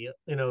abi,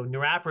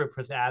 niraparib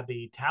plus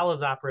abi,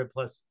 talazoparib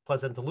plus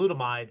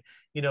enzalutamide,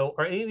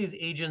 are any of these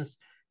agents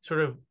sort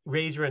of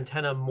raise your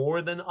antenna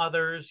more than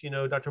others?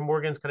 Dr.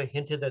 Morgan's kind of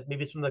hinted that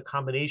maybe some of the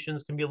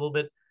combinations can be a little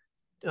bit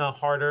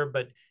harder,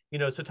 but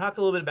so talk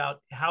a little bit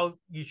about how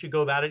you should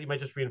go about it. You might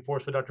just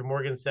reinforce what Dr.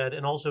 Morgan said,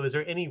 and also, is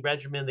there any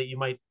regimen that you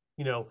might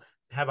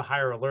have a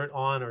higher alert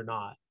on or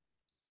not?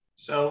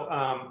 So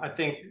I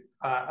think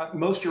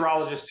most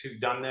urologists who've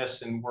done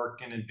this and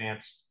work in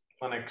advanced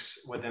clinics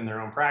within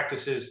their own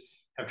practices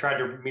have tried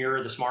to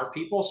mirror the smart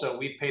people. So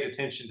we've paid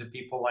attention to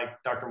people like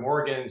Dr.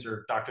 Morgan's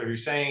or Dr.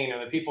 Hussein,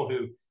 or the people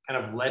who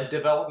kind of led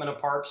development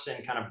of PARPs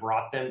and kind of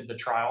brought them to the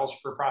trials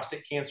for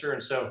prostate cancer.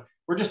 And so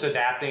we're just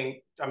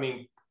adapting. I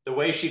mean, the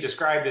way she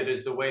described it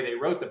is the way they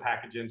wrote the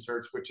package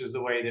inserts, which is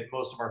the way that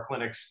most of our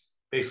clinics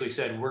basically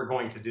said, we're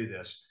going to do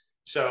this.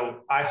 So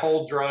I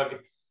hold drug,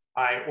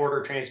 I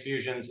order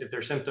transfusions. If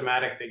they're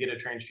symptomatic, they get a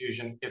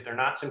transfusion. If they're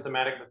not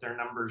symptomatic, but their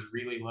number's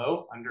really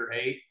low, under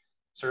 8,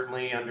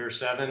 certainly under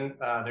 7,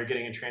 they're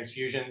getting a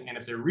transfusion. And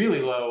if they're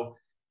really low,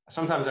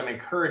 sometimes I'm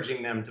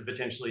encouraging them to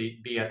potentially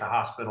be at the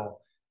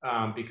hospital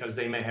because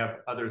they may have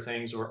other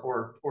things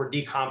or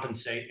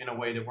decompensate in a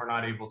way that we're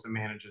not able to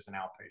manage as an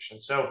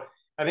outpatient. So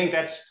I think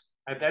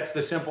that's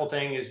the simple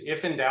thing is,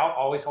 if in doubt,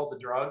 always hold the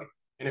drug.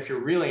 And if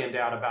you're really in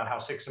doubt about how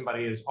sick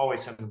somebody is,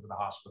 always send them to the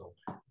hospital.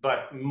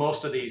 But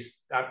most of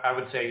these, I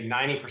would say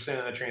 90%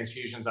 of the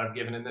transfusions I've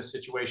given in this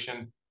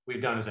situation,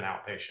 we've done as an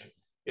outpatient.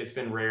 It's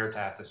been rare to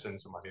have to send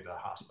somebody to the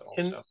hospital.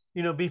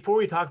 And, before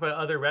we talk about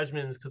other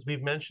regimens, because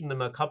we've mentioned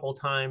them a couple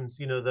times,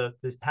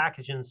 this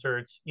package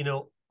inserts,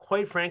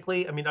 quite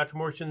frankly, I mean, Dr.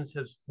 Morrison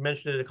has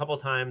mentioned it a couple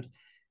of times.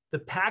 The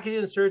package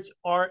inserts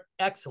are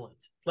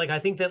excellent. Like, I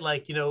think that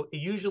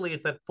usually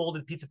it's that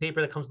folded piece of paper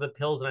that comes with the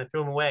pills and I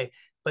throw them away,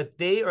 but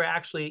they are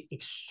actually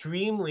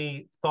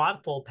extremely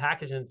thoughtful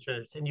package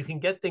inserts, and you can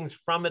get things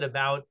from it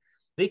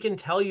they can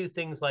tell you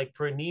things like,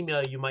 for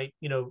anemia, you might,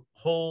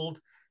 hold,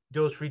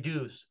 dose,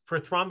 reduce. For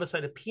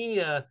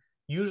thrombocytopenia,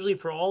 usually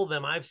for all of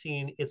them I've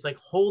seen, it's like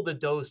hold the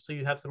dose so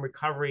you have some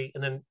recovery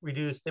and then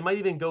reduce. They might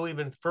even go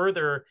even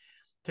further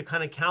to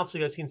kind of counsel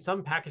you. I've seen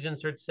some package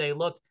inserts say,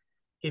 look,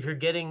 if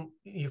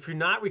you're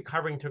not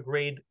recovering to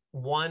grade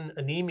 1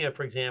 anemia,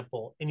 for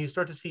example, and you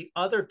start to see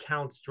other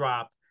counts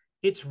drop,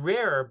 it's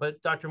rare, but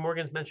Dr.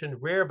 Morgan's mentioned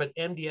rare, but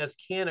MDS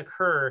can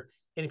occur.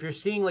 And if you're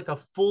seeing like a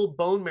full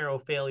bone marrow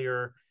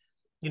failure,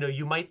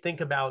 you might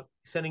think about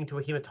sending to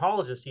a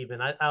hematologist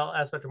even. I'll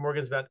ask Dr.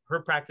 Morgan's about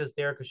her practice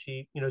there because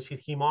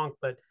she's hemonc,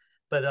 but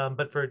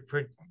But for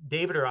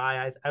David or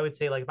I would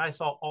say, like, if I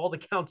saw all the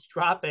counts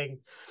dropping,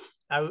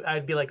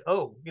 I'd be like,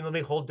 oh, let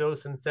me hold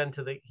dose and send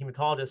to the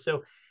hematologist.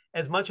 So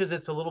as much as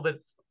it's a little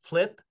bit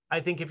flip, I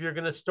think if you're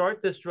going to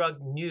start this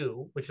drug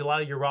new, which a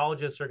lot of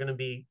urologists are going to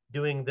be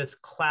doing this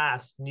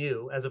class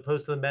new, as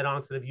opposed to the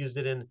med-oncs that have used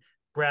it in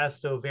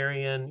breast,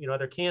 ovarian,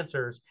 other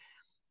cancers,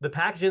 the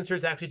package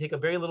inserts actually take a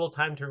very little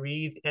time to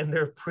read, and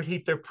they're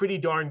pretty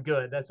darn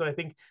good. That's why I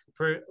think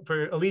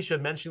for Alicia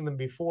mentioning them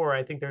before,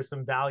 I think there's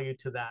some value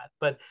to that.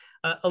 But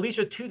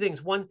Alicia, two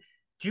things. One,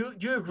 do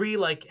you agree?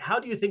 Like, how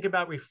do you think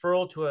about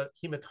referral to a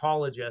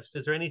hematologist?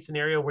 Is there any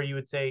scenario where you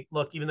would say,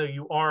 look, even though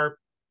you are,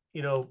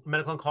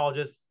 medical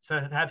oncologists,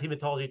 have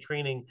hematology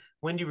training,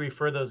 when do you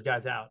refer those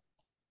guys out?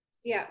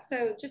 Yeah.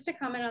 So just to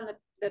comment on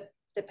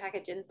the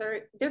package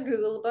insert, they're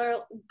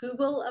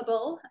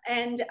Googleable,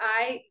 and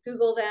I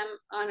Google them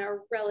on a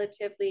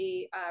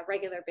relatively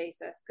regular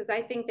basis because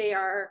I think they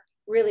are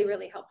really,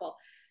 really helpful.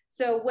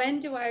 So when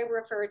do I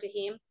refer to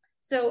heme?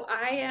 So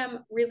I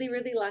am really,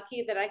 really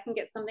lucky that I can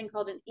get something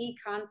called an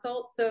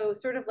e-consult. So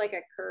sort of like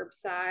a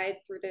curbside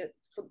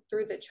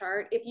through the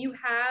chart. If you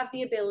have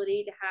the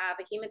ability to have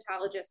a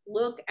hematologist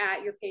look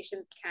at your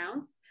patient's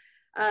counts,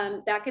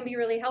 that can be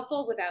really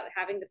helpful without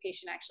having the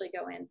patient actually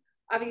go in.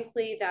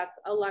 Obviously, that's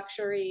a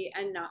luxury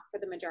and not for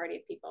the majority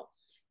of people.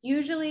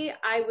 Usually,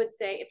 I would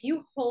say if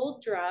you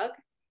hold drug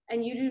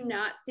and you do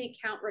not see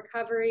count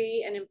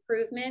recovery and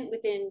improvement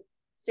within,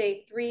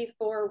 say,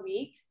 3-4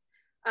 weeks,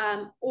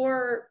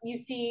 or you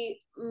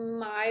see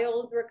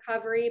mild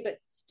recovery, but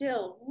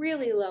still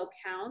really low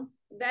counts,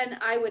 then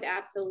I would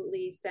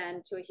absolutely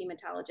send to a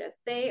hematologist.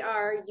 They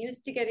are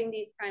used to getting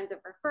these kinds of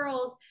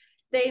referrals.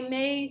 They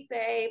may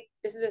say,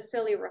 this is a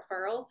silly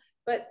referral,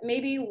 but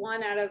maybe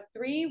 1 out of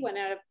 3, 1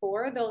 out of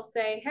 4, they'll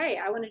say, hey,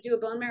 I want to do a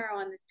bone marrow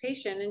on this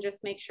patient and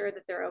just make sure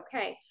that they're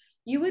okay.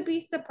 You would be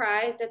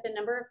surprised at the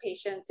number of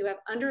patients who have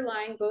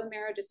underlying bone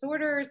marrow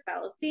disorders,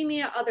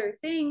 thalassemia, other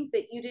things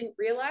that you didn't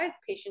realize,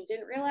 patient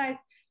didn't realize.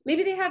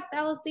 Maybe they have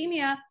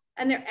thalassemia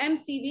and their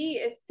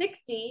MCV is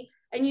 60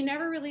 and you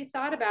never really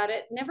thought about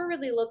it, never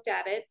really looked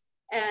at it.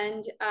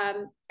 And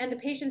the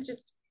patients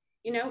just,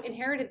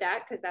 inherited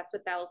that because that's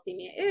what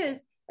thalassemia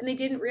is. And they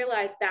didn't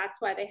realize that's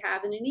why they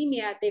have an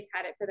anemia. They've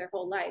had it for their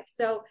whole life.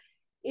 So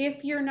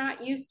if you're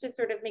not used to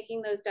sort of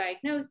making those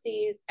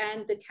diagnoses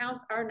and the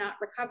counts are not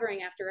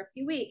recovering after a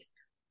few weeks,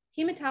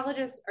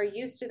 hematologists are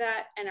used to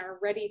that and are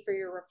ready for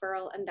your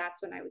referral. And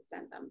that's when I would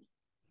send them.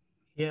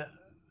 Yeah.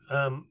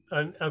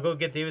 I'll go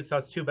get David's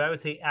thoughts too, but I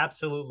would say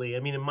absolutely. I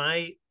mean, in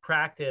my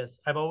practice,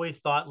 I've always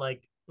thought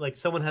like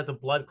someone has a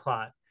blood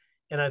clot,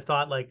 and I've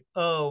thought like,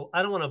 oh,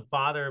 I don't want to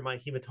bother my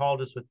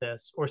hematologist with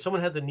this, or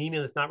someone has anemia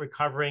that's not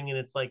recovering, and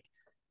it's like,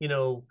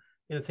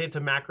 say it's a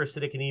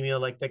macrocytic anemia,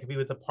 like that could be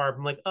with the PARP.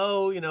 I'm like,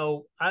 oh,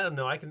 I don't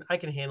know, I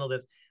can handle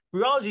this.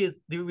 Urology is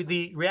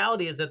the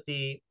reality is that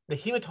the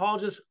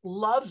hematologist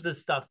loves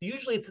this stuff.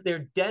 Usually,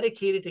 they're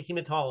dedicated to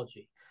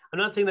hematology. I'm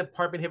not saying that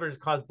PARP inhibitors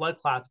cause blood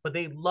clots, but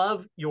they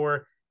love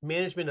your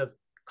management of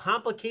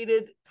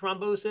complicated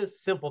thrombosis,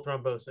 simple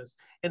thrombosis.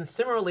 And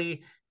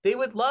similarly, they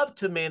would love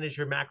to manage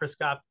your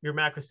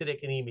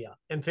macrocytic anemia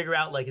and figure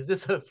out, like, is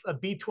this a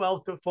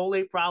B12 to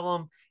folate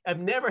problem?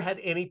 I've never had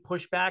any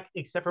pushback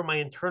except for my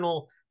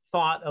internal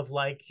thought of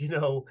like,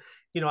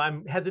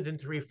 I'm hesitant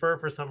to refer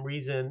for some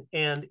reason.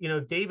 And,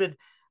 David,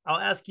 I'll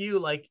ask you,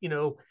 like,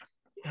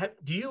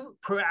 do you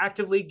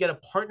proactively get a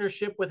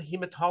partnership with a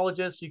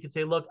hematologist? So you can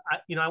say, look,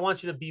 I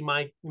want you to be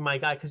my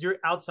guy, because you're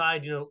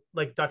outside,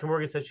 like Dr.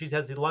 Morgan said, she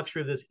has the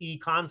luxury of this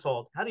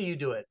e-consult. How do you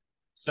do it?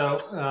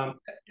 So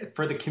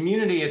for the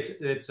community,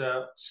 it's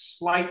a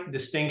slight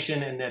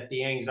distinction in that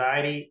the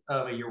anxiety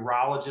of a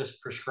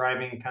urologist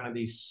prescribing kind of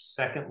these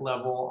second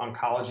level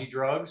oncology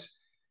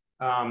drugs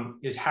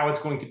is how it's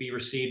going to be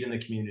received in the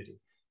community.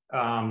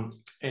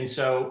 And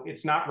so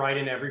it's not right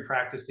in every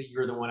practice that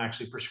you're the one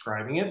actually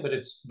prescribing it, but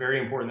it's very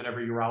important that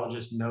every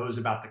urologist knows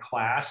about the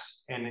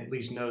class and at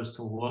least knows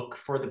to look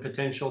for the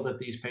potential that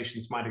these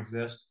patients might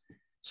exist.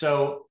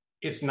 So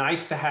it's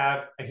nice to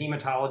have a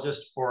hematologist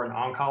or an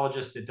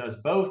oncologist that does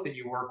both, that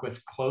you work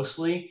with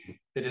closely,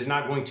 that is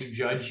not going to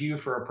judge you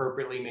for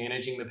appropriately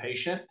managing the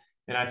patient.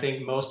 And I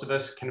think most of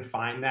us can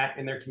find that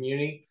in their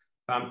community.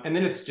 And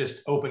then it's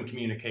just open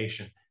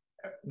communication.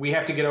 We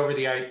have to get over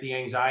the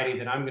anxiety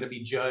that I'm going to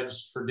be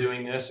judged for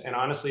doing this. And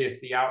honestly, if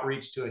the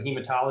outreach to a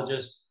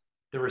hematologist,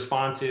 the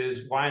response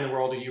is, why in the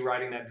world are you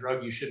writing that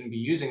drug? You shouldn't be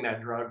using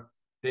that drug.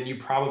 Then you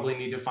probably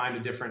need to find a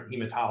different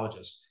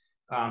hematologist.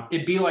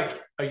 It'd be like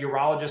a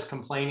urologist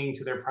complaining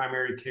to their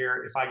primary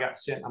care if I got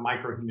sent a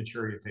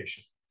microhematuria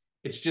patient.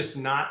 It's just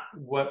not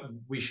what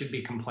we should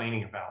be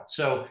complaining about.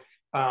 So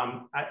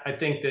I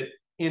think that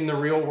in the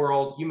real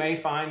world, you may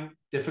find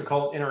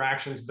difficult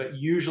interactions, but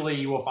usually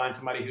you will find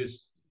somebody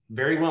who's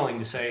very willing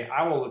to say,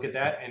 I will look at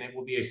that, and it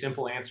will be a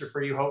simple answer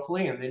for you,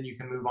 hopefully, and then you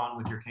can move on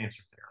with your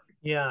cancer therapy.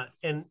 Yeah.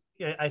 And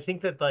I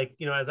think that, like,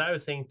 as I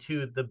was saying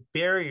too, the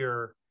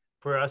barrier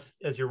for us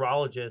as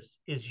urologists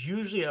is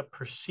usually a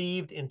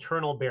perceived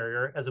internal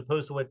barrier, as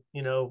opposed to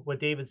what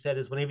David said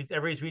is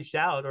whenever he's reached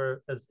out,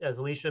 or as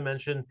Alicia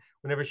mentioned,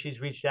 whenever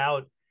she's reached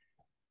out,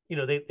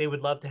 they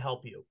would love to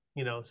help you.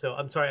 So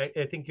I'm sorry,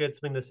 I think you had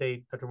something to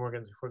say, Dr.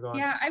 Morgan, before going.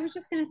 Yeah, I was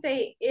just going to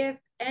say, if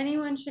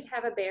anyone should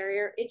have a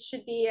barrier, it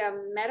should be a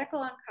medical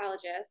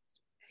oncologist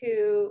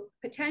who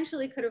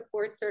potentially could have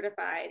board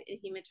certified in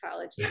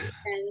hematology.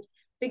 And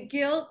the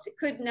guilt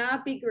could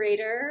not be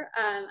greater,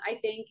 I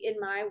think, in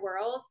my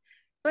world.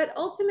 But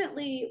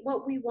ultimately,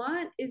 what we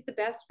want is the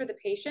best for the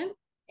patient.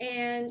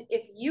 And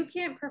if you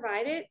can't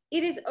provide it,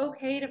 it is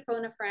okay to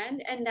phone a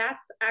friend. And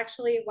that's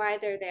actually why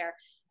they're there.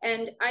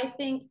 And I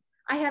think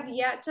I have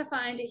yet to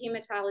find a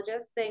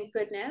hematologist, thank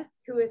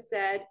goodness, who has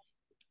said,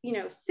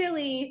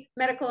 silly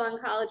medical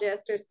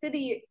oncologist or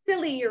silly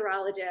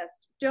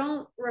urologist,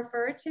 don't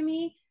refer to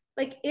me.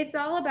 Like, it's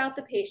all about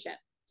the patient.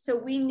 So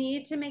we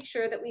need to make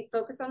sure that we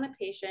focus on the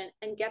patient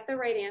and get the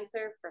right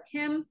answer for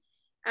him,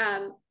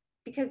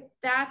 because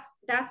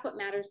that's what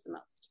matters the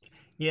most.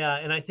 Yeah,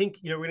 and I think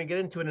we're going to get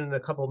into it in a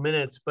couple of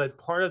minutes, but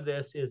part of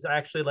this is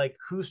actually like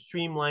who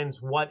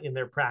streamlines what in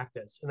their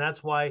practice, and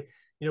that's why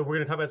we're going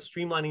to talk about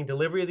streamlining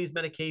delivery of these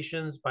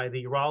medications by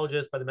the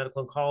urologist, by the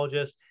medical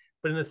oncologist.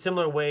 But in a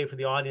similar way for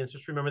the audience,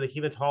 just remember the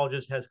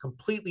hematologist has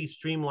completely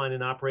streamlined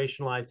and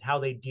operationalized how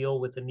they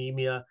deal with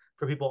anemia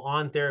for people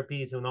on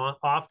therapies and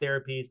off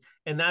therapies,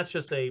 and that's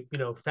just a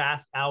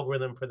fast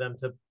algorithm for them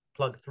to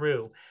plug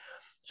through.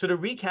 So to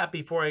recap,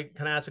 before I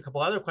kind of ask a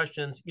couple other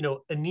questions,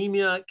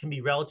 anemia can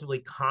be relatively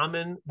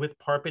common with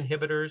PARP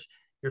inhibitors.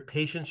 Your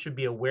patients should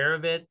be aware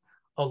of it.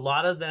 A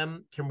lot of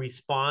them can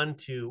respond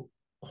to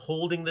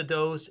holding the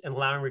dose and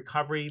allowing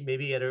recovery,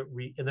 maybe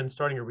and then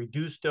starting a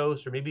reduced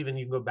dose, or maybe even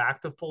you can go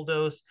back to full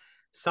dose.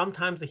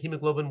 Sometimes the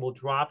hemoglobin will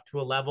drop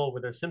to a level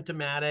where they're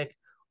symptomatic,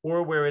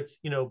 or where it's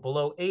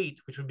below 8,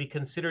 which would be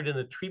considered in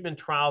the treatment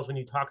trials when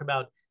you talk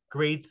about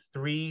grade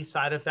 3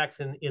 side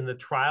effects in the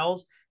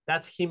trials.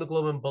 That's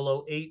hemoglobin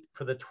below 8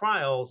 for the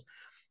trials.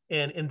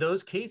 And in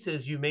those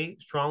cases, you may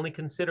strongly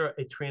consider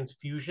a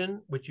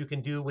transfusion, which you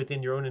can do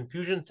within your own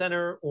infusion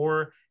center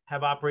or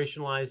have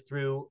operationalized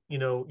through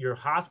your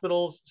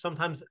hospitals.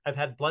 Sometimes I've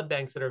had blood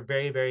banks that are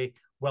very, very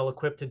well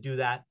equipped to do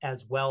that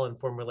as well and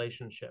form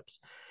relationships.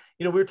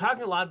 We were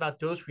talking a lot about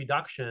dose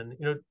reduction.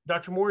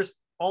 Dr. Morris,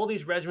 all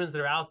these regimens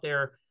that are out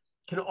there,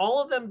 can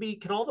all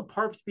the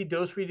PARPs be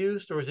dose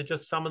reduced, or is it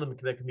just some of them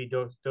that can be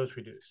dose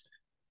reduced?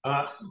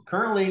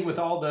 Currently, with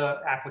all the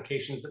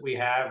applications that we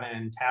have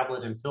and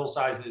tablet and pill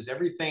sizes,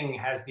 everything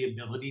has the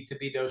ability to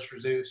be dose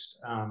reduced.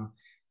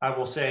 I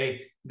will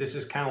say this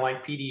is kind of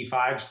like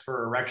PDE5s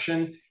for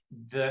erection.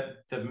 The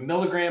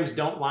milligrams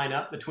don't line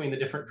up between the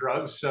different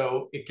drugs,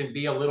 so it can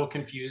be a little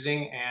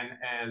confusing. And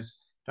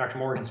as Dr.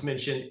 Morgan's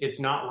mentioned, it's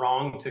not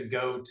wrong to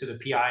go to the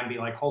PI and be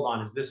like, hold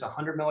on, is this a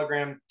 100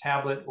 milligram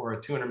tablet or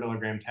a 200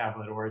 milligram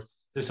tablet? Or is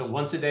this a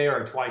once a day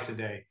or a twice a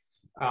day?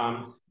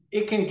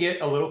 It can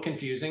get a little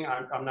confusing.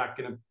 I'm not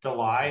going to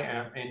lie.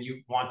 And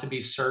you want to be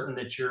certain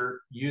that you're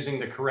using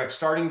the correct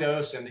starting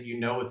dose and that you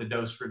know what the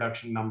dose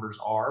reduction numbers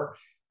are.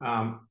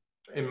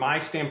 In my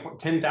standpoint,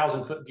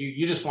 10,000 foot view,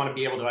 you just want to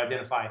be able to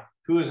identify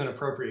who is an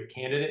appropriate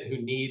candidate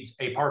who needs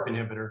a PARP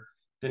inhibitor.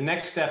 The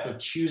next step of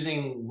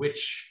choosing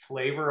which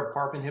flavor of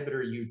PARP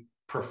inhibitor you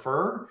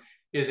prefer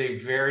is a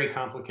very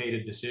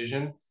complicated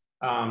decision.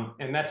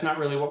 And that's not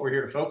really what we're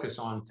here to focus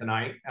on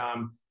tonight.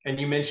 And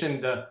you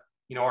mentioned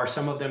are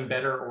some of them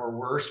better or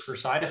worse for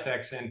side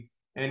effects? And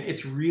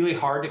it's really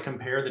hard to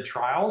compare the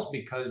trials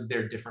because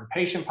they're different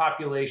patient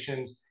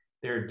populations.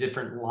 There are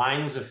different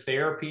lines of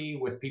therapy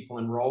with people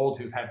enrolled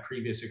who've had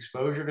previous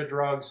exposure to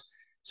drugs.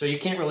 So you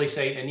can't really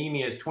say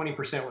anemia is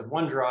 20% with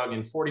one drug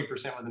and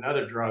 40% with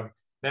another drug.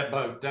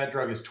 That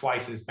drug is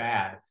twice as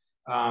bad.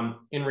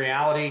 In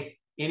reality,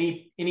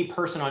 any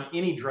person on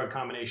any drug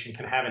combination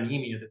can have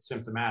anemia that's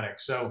symptomatic.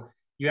 So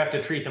you have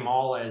to treat them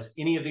all as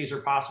any of these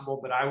are possible.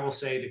 But I will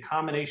say the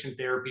combination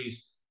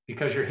therapies,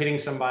 because you're hitting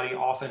somebody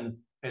often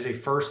as a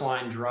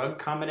first-line drug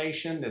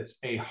combination that's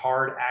a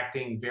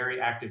hard-acting, very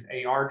active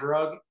AR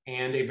drug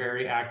and a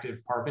very active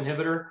PARP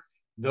inhibitor,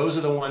 those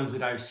are the ones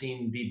that I've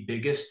seen the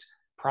biggest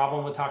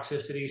problem with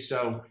toxicity.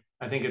 So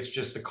I think it's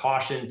just the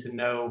caution to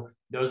know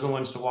those are the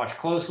ones to watch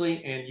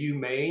closely, and you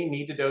may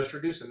need to dose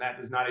reduce, and that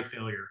is not a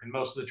failure. In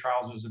most of the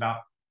trials, it was about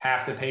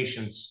half the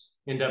patients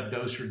end up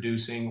dose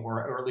reducing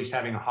or at least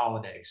having a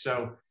holiday.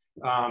 So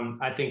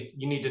I think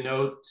you need to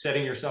know,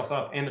 setting yourself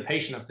up and the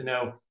patient up to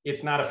know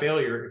it's not a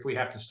failure if we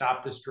have to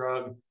stop this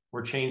drug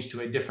or change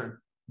to a different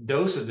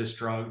dose of this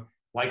drug.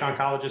 Like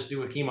oncologists do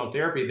with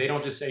chemotherapy, they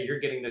don't just say you're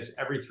getting this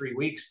every 3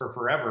 weeks for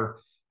forever.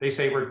 They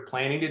say we're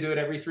planning to do it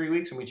every 3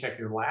 weeks and we check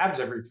your labs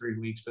every 3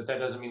 weeks, but that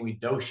doesn't mean we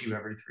dose you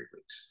every 3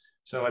 weeks.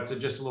 So it's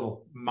just a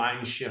little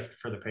mind shift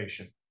for the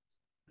patient.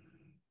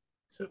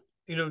 So,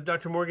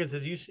 Dr. Morgan,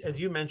 as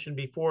you mentioned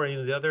before,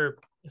 the other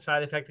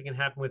side effect that can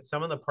happen with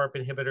some of the PARP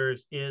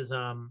inhibitors is,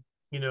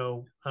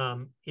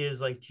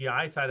 is like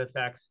GI side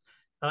effects.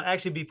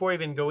 Actually, before I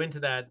even go into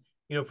that,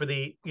 I'll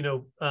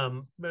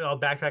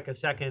backtrack a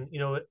second.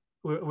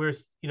 we're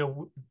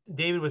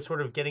David was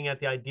sort of getting at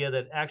the idea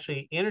that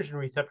actually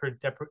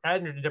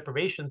androgen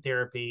deprivation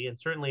therapy, and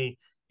certainly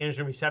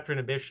androgen receptor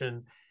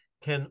inhibition,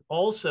 can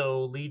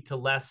also lead to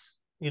less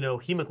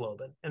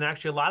hemoglobin. And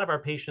actually a lot of our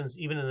patients,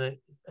 even in the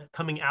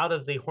coming out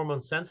of the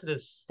hormone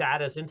sensitive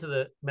status into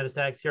the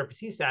metastatic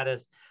CRPC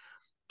status,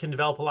 can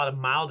develop a lot of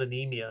mild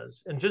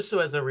anemias. And just so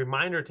as a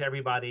reminder to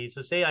everybody,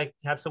 so say I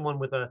have someone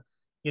with a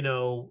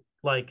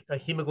like a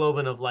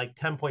hemoglobin of like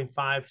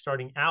 10.5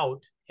 starting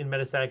out in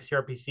metastatic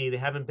CRPC, they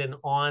haven't been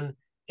on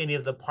any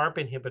of the PARP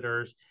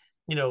inhibitors,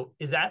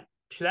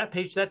 should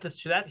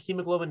that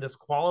hemoglobin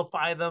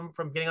disqualify them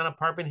from getting on a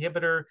PARP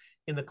inhibitor?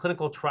 In the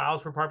clinical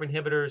trials for PARP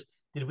inhibitors,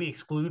 did we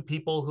exclude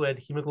people who had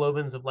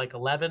hemoglobins of like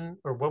 11,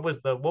 or what was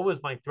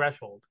my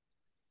threshold?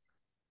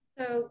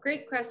 So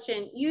great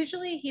question.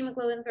 Usually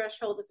hemoglobin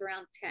threshold is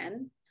around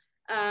 10.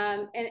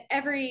 And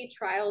every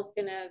trial is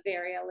going to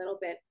vary a little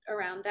bit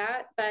around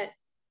that, but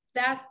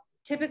that's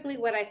typically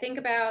what I think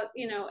about,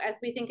 as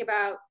we think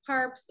about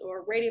PARPs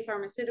or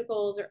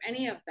radiopharmaceuticals or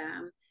any of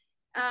them.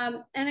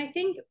 And I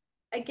think,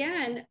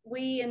 again,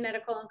 we in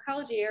medical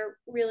oncology are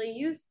really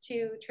used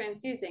to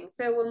transfusing.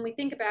 So when we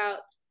think about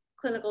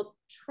clinical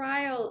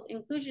trial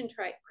inclusion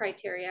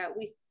criteria,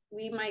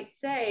 we might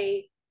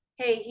say,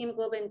 hey,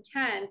 hemoglobin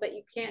 10, but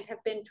you can't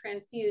have been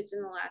transfused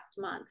in the last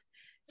month.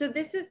 So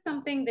this is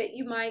something that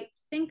you might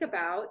think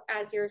about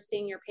as you're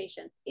seeing your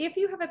patients. If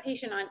you have a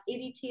patient on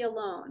ADT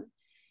alone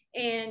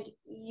and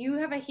you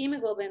have a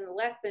hemoglobin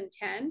less than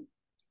 10,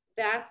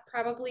 that's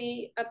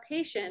probably a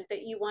patient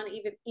that you want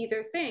to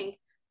either think,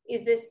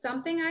 is this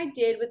something I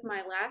did with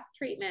my last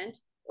treatment,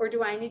 or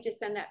do I need to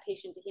send that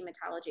patient to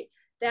hematology?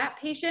 That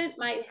patient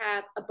might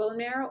have a bone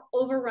marrow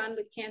overrun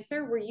with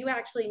cancer where you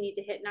actually need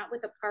to hit, not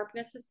with a PARP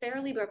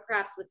necessarily, but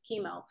perhaps with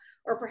chemo,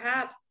 or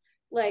perhaps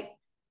like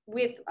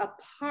with a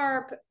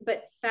PARP,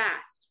 but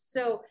fast.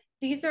 So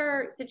these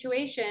are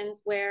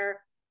situations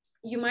where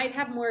you might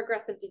have more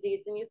aggressive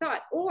disease than you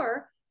thought.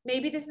 Or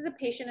maybe this is a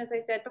patient, as I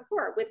said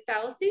before, with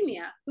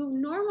thalassemia,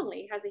 who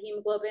normally has a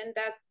hemoglobin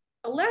that's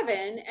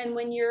 11. And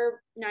when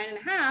you're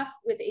 9.5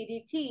 with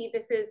ADT,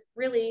 this is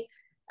really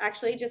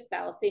actually just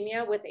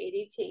thalassemia with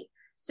ADT.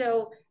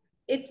 So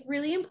it's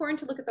really important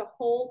to look at the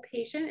whole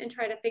patient and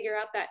try to figure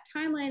out that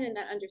timeline and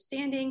that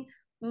understanding.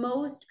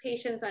 Most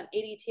patients on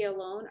ADT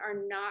alone are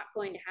not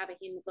going to have a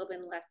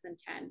hemoglobin less than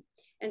 10.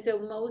 And so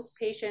most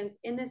patients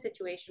in this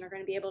situation are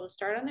going to be able to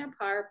start on their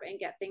PARP and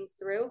get things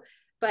through.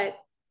 But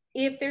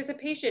if there's a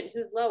patient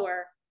who's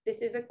lower,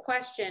 this is a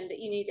question that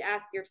you need to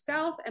ask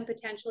yourself and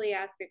potentially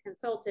ask a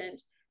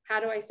consultant. How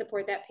do I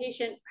support that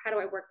patient? How do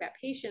I work that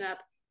patient up?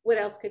 What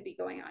else could be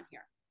going on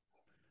here?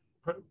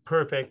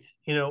 Perfect.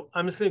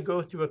 I'm just going to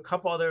go through a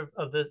couple other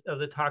of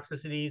the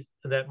toxicities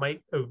that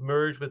might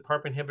emerge with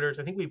PARP inhibitors.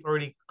 I think we've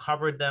already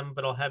covered them,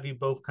 but I'll have you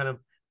both kind of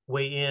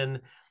weigh in.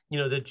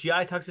 The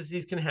GI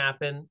toxicities can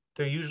happen.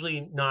 They're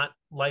usually not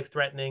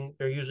life-threatening.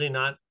 They're usually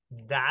not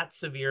that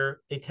severe.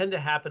 They tend to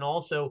happen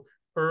also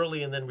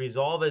early and then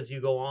resolve as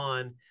you go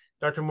on.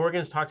 Dr.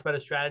 Morgan's talked about a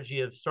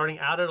strategy of starting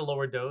out at a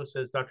lower dose.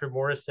 As Dr.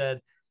 Morris said,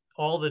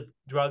 all the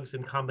drugs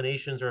and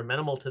combinations are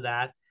amenable to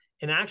that.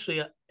 And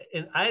actually,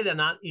 and I had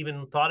not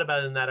even thought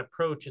about it in that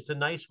approach. It's a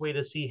nice way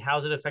to see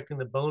how's it affecting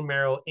the bone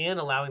marrow and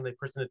allowing the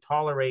person to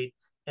tolerate,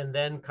 and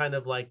then kind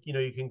of like,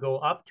 you can go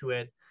up to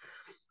it.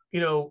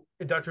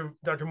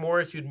 Dr.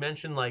 Morris, you'd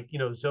mentioned like,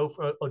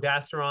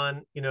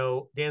 zolpidem,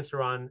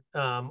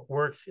 danceron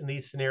works in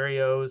these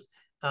scenarios,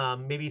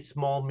 maybe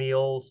small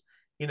meals,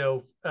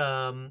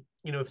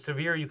 if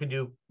severe, you can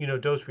do,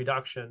 dose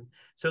reduction.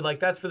 So like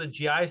that's for the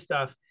GI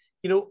stuff.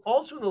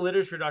 Also in the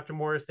literature, Dr.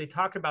 Morris, they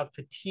talk about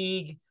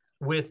fatigue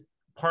with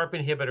PARP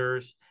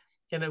inhibitors.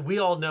 And we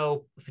all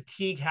know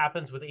fatigue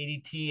happens with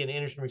ADT and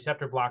androgen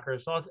receptor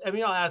blockers. So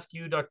I'll ask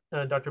you,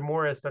 Dr.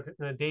 Morris, Dr.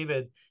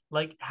 David,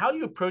 like, how do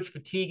you approach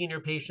fatigue in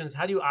your patients?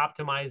 How do you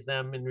optimize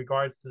them in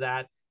regards to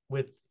that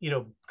with,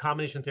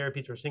 combination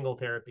therapies or single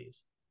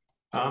therapies?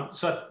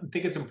 So I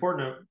think it's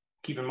important to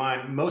keep in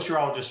mind, most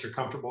urologists are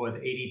comfortable with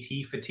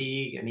ADT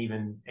fatigue and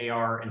even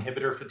AR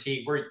inhibitor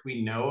fatigue, where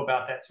we know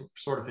about that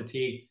sort of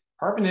fatigue.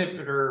 PARP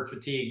inhibitor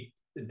fatigue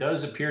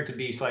does appear to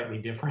be slightly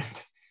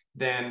different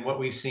than what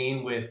we've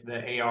seen with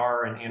the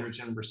AR and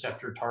androgen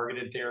receptor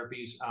targeted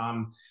therapies.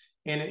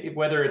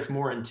 Whether it's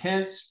more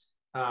intense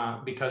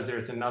because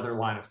it's another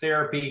line of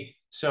therapy.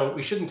 So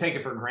we shouldn't take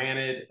it for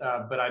granted.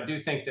 But I do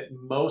think that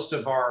most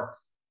of our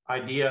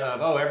idea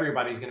of,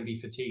 everybody's going to be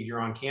fatigued, you're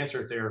on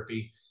cancer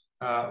therapy,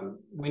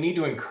 we need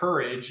to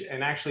encourage,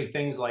 and actually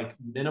things like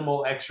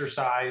minimal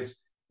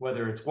exercise,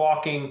 whether it's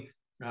walking,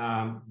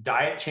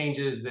 diet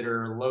changes that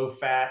are low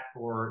fat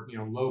or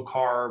low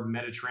carb,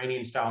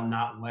 Mediterranean style,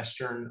 not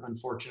Western,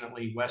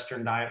 unfortunately,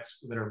 Western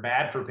diets that are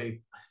bad for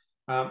people.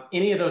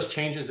 Any of those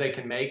changes they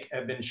can make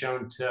have been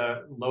shown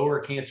to lower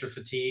cancer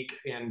fatigue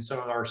in some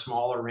of our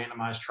smaller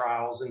randomized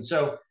trials. And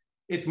so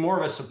it's more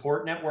of a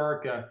support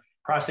network.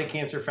 Prostate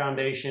Cancer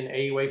Foundation,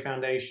 AUA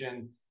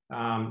Foundation,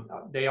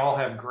 they all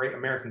have great,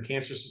 American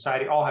Cancer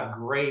Society, all have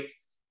great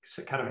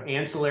kind of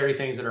ancillary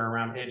things that are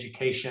around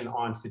education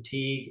on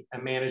fatigue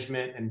and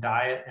management and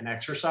diet and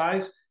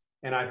exercise.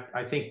 And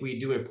I think we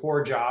do a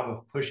poor job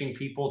of pushing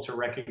people to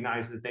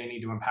recognize that they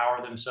need to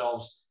empower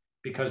themselves,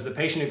 because the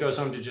patient who goes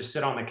home to just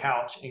sit on the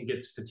couch and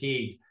gets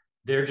fatigued,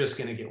 they're just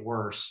going to get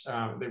worse.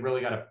 They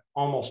really got to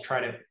almost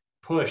try to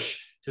push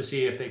to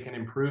see if they can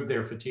improve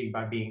their fatigue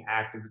by being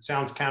active. It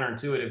sounds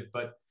counterintuitive,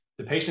 but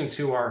the patients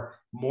who are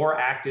more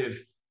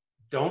active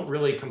don't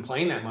really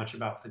complain that much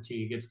about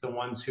fatigue. It's the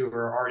ones who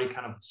are already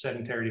kind of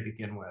sedentary to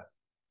begin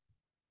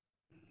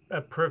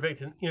with.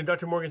 Perfect. And,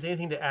 Dr. Morgan,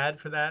 anything to add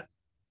for that?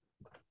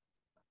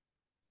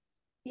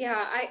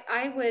 Yeah,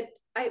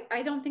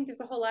 I don't think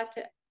there's a whole lot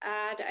to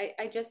add.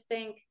 I just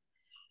think,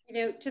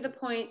 to the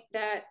point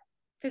that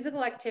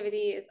physical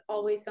activity is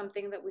always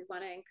something that we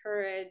want to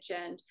encourage,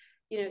 and,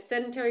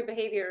 sedentary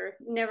behavior,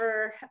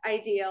 never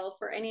ideal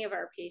for any of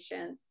our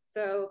patients.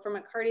 So from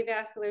a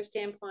cardiovascular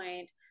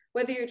standpoint,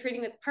 whether you're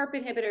treating with PARP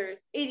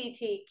inhibitors,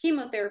 ADT,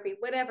 chemotherapy,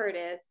 whatever it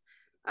is,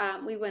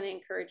 we want to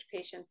encourage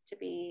patients to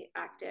be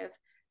active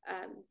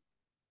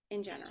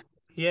in general.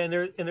 Yeah, and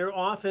there are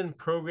often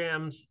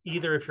programs,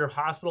 either if you're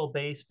hospital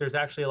based, there's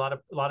actually a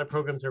lot of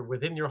programs that are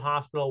within your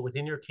hospital,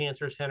 within your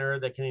cancer center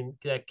that can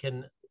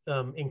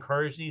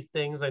encourage these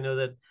things. I know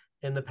that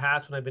in the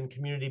past, when I've been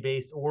community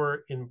based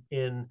or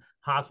in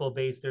hospital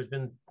based, there's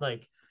been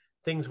like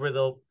things where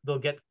they'll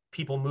get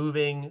people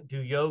moving, do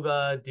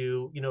yoga,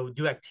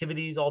 do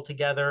activities all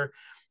together.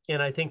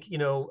 And I think,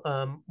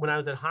 when I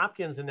was at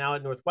Hopkins and now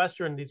at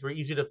Northwestern, these were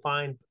easy to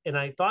find. And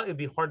I thought it'd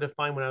be hard to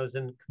find when I was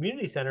in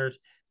community centers,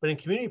 but in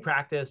community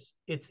practice,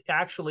 it's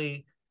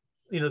actually,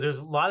 there's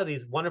a lot of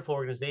these wonderful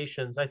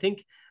organizations. I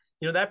think,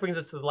 that brings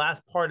us to the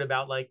last part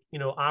about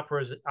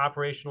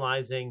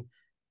operationalizing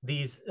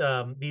these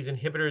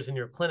inhibitors in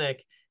your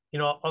clinic.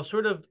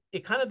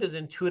 It kind of is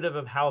intuitive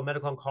of how a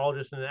medical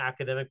oncologist in an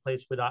academic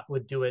place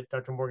would do it,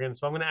 Dr. Morgan.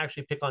 So I'm going to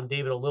actually pick on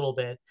David a little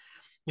bit.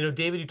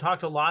 David, you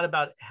talked a lot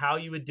about how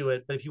you would do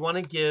it, but if you want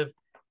to give,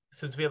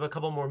 since we have a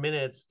couple more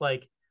minutes,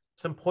 like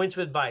some points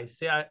of advice.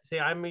 Say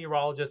I'm a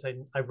urologist.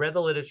 I've read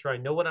the literature. I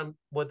know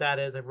what that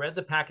is. I've read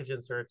the package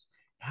inserts.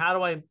 How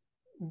do I,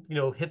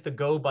 hit the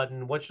go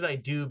button? What should I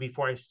do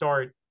before I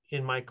start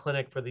in my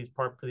clinic for these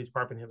PARP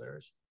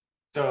inhibitors?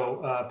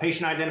 So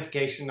patient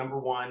identification, number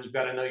one, you've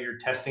got to know your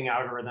testing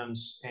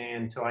algorithms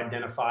and to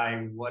identify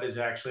what is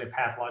actually a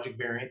pathologic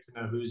variant, to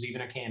know who's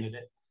even a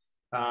candidate.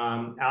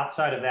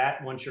 Outside of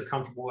that, once you're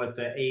comfortable with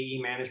the AE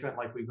management,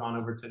 like we've gone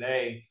over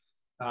today,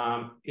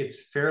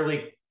 it's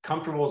fairly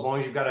comfortable as long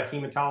as you've got a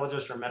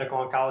hematologist or medical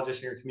oncologist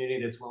in your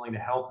community that's willing to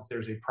help if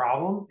there's a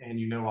problem,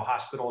 and a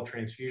hospital, a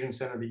transfusion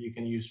center that you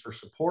can use for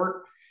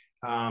support.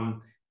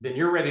 Then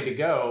you're ready to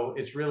go.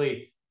 It's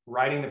really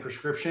writing the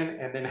prescription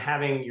and then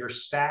having your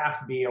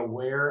staff be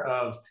aware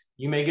of,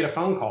 you may get a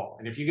phone call.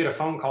 And if you get a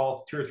phone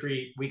call 2 or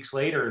 3 weeks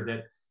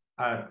later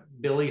that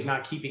Billy's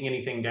not keeping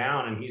anything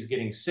down and he's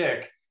getting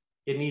sick,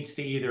 it needs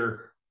to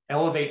either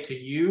elevate to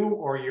you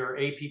or your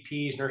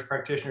APPs, nurse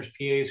practitioners,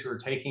 PAs who are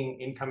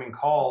taking incoming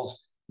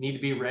calls need to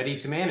be ready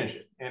to manage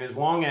it. And as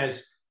long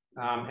as,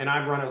 and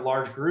I've run a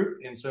large group,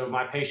 and so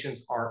my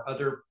patients are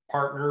other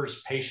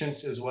partners'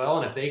 patients as well.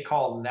 And if they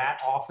call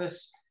that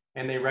office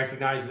and they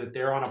recognize that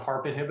they're on a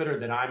PARP inhibitor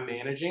that I'm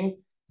managing,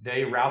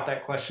 they route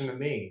that question to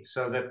me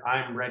so that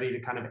I'm ready to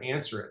kind of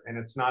answer it. And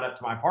it's not up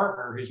to my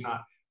partner who's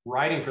not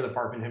writing for the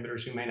PARP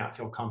inhibitors who may not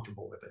feel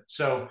comfortable with it.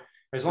 So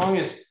as long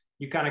as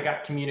you kind of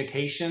got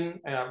communication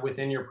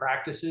within your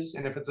practices,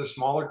 and if it's a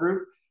smaller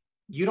group,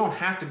 you don't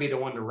have to be the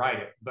one to write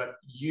it, but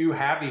you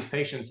have these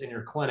patients in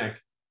your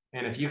clinic.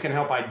 And if you can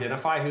help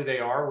identify who they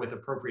are with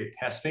appropriate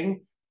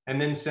testing, and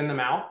then send them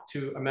out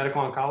to a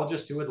medical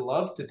oncologist who would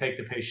love to take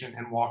the patient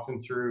and walk them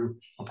through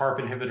a PARP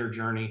inhibitor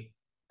journey,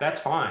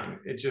 that's fine.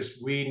 It's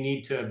just, we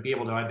need to be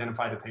able to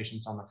identify the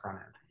patients on the front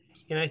end.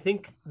 And I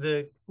think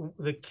the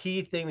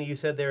key thing that you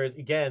said there is,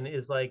 again,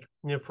 is like,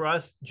 for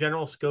us,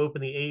 general scope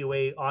in the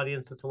AUA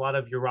audience, it's a lot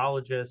of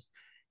urologists,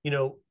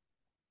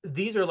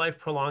 these are life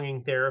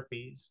prolonging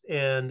therapies.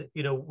 And,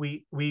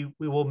 we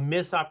will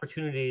miss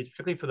opportunities,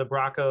 particularly for the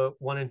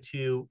BRCA1 and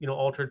 2,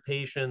 altered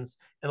patients,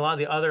 and a lot of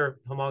the other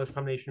homologous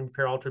combination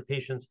repair altered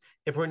patients,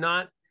 if we're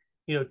not,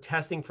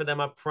 testing for them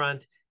up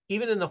front,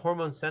 even in the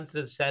hormone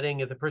sensitive setting,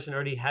 if the person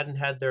already hadn't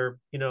had their,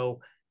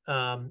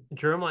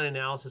 germline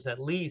analysis, at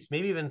least,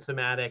 maybe even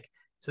somatic,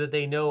 so that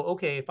they know,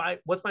 okay,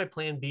 what's my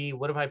plan B?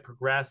 What if I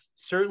progress?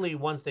 Certainly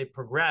once they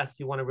progress,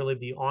 you want to really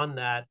be on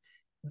that.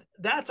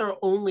 That's our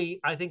only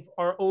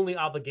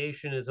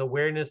obligation, is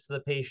awareness to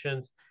the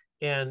patient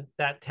and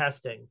that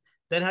testing.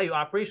 Then how you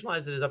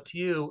operationalize it is up to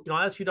you. I'll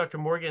ask you, Dr.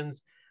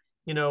 Morgans,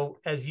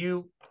 as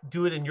you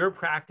do it in your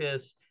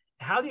practice,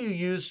 how do you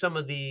use some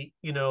of the,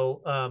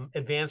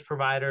 advanced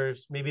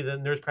providers, maybe the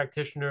nurse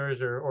practitioners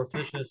or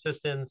physician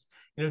assistants?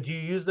 Do you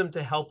use them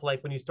to help,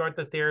 like when you start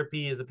the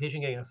therapy, is the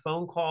patient getting a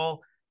phone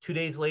call 2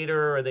 days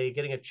later? Are they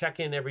getting a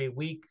check-in every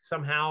week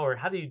somehow? Or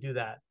how do you do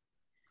that?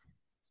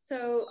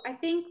 So I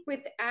think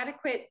with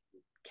adequate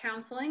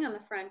counseling on the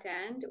front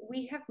end,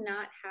 we have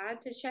not had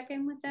to check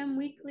in with them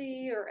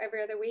weekly or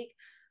every other week.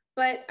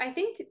 But I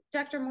think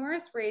Dr.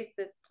 Morris raised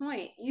this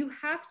point. You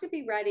have to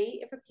be ready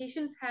if a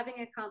patient's having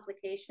a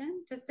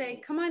complication to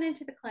say, come on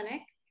into the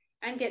clinic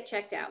and get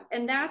checked out.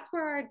 And that's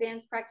where our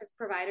advanced practice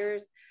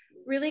providers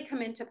really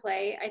come into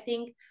play. I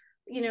think,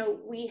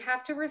 we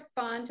have to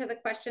respond to the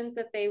questions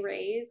that they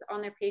raise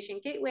on their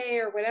patient gateway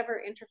or whatever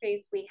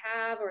interface we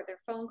have, or their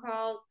phone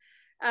calls.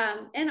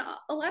 And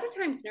a lot of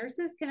times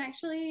nurses can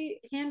actually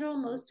handle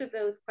most of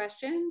those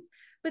questions,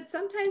 but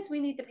sometimes we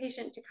need the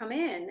patient to come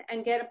in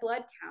and get a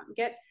blood count,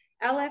 get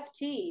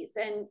LFTs,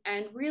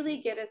 and really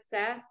get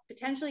assessed,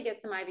 potentially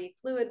get some IV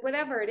fluid,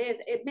 whatever it is.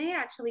 It may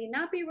actually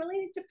not be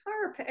related to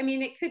PARP. I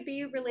mean, it could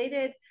be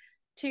related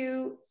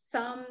to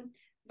some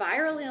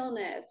viral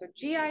illness or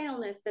GI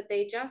illness that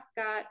they just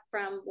got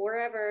from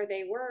wherever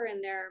they were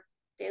in their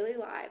daily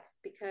lives,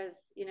 because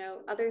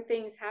other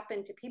things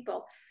happen to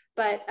people.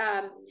 But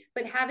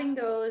having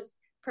those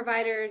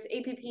providers,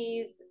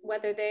 APPs,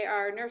 whether they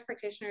are nurse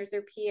practitioners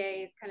or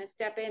PAs, kind of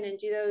step in and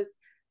do those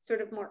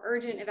sort of more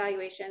urgent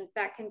evaluations,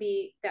 that can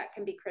be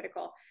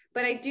critical.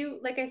 But I do,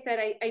 like I said,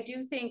 I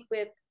do think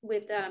with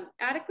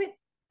adequate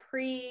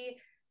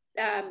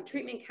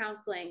treatment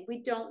counseling,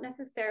 we don't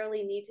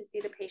necessarily need to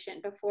see the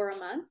patient before a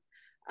month,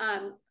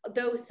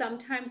 though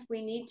sometimes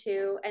we need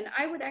to. And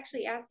I would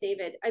actually ask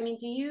David, I mean,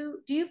 do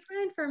you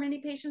find for many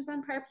patients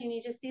on PARP you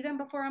need to see them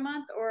before a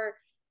month, or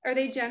are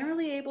they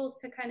generally able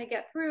to kind of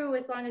get through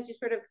as long as you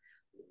sort of,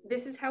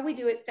 this is how we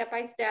do it step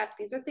by step,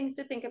 these are things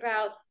to think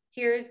about,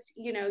 here's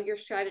your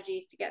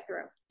strategies to get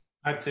through?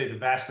 I'd say the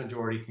vast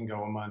majority can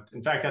go a month.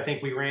 In fact, I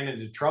think we ran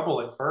into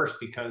trouble at first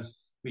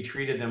because we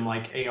treated them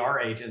like AR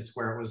agents,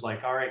 where it was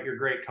like, all right, you're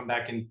great, come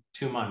back in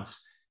 2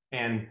 months.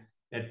 And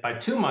by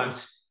 2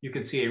 months, you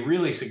could see a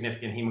really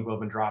significant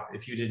hemoglobin drop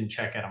if you didn't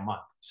check at a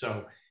month.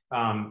 So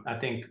I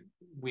think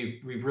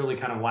we've really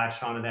kind of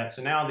latched onto that.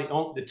 So now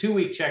the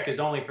 2-week check is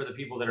only for the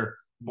people that are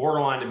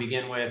borderline to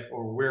begin with,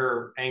 or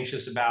we're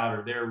anxious about,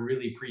 or they're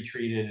really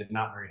pre-treated and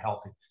not very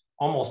healthy.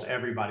 Almost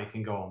everybody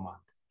can go a month.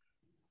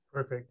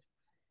 Perfect.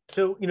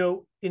 So,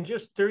 in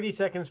just 30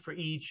 seconds for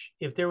each,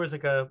 if there was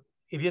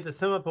if you had to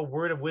sum up a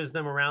word of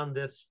wisdom around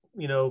this,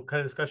 kind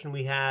of discussion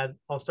we had,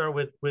 I'll start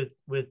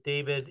with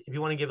David. If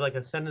you want to give like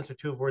a sentence or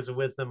two of words of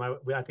wisdom,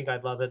 I think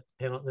I'd love it.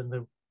 And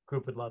the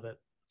group would love it.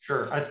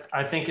 Sure.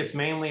 I think it's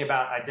mainly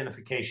about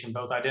identification,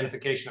 both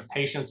identification of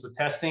patients with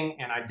testing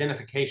and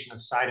identification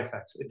of side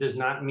effects. It does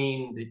not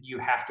mean that you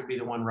have to be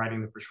the one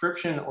writing the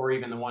prescription or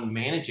even the one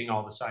managing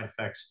all the side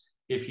effects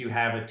if you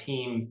have a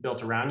team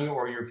built around you,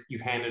 or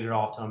you've handed it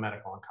off to a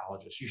medical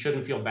oncologist. You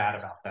shouldn't feel bad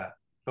about that,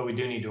 but we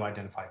do need to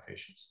identify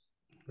patients.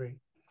 Great.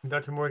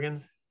 Dr.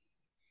 Morgans?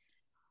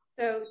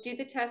 So do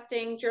the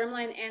testing,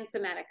 germline and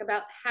somatic.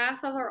 About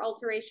half of our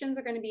alterations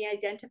are going to be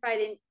identified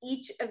in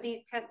each of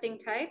these testing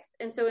types.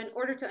 And so in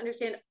order to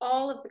understand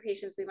all of the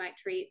patients we might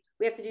treat,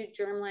 we have to do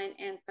germline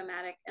and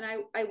somatic. And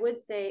I would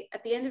say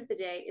at the end of the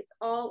day, it's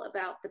all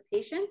about the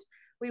patient.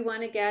 We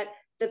want to get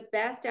the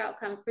best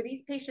outcomes for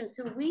these patients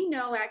who we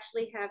know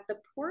actually have the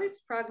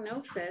poorest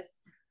prognosis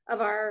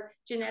of our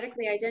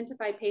genetically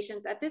identified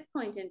patients at this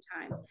point in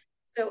time.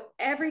 So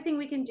everything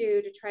we can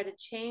do to try to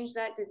change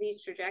that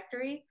disease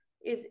trajectory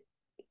is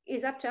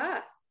up to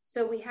us.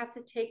 So we have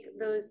to take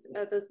those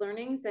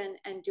learnings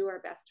and do our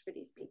best for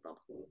these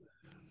people.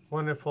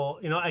 Wonderful.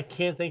 I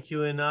can't thank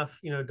you enough,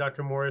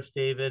 Dr. Morris,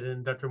 David,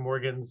 and Dr.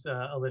 Morgans,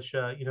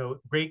 Alicia,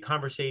 great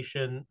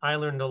conversation. I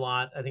learned a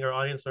lot. I think our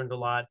audience learned a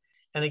lot.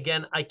 And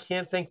again, I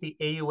can't thank the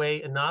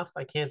AUA enough.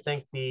 I can't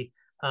thank the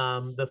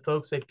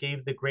folks that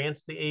gave the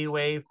grants to the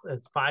AUA,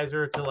 as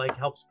Pfizer, to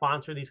help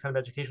sponsor these kind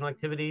of educational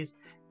activities.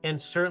 And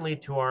certainly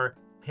to our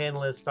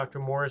panelists, Dr.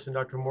 Morris and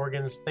Dr.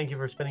 Morgans, thank you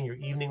for spending your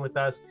evening with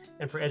us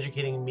and for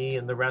educating me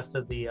and the rest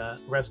of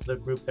the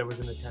group that was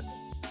in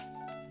attendance.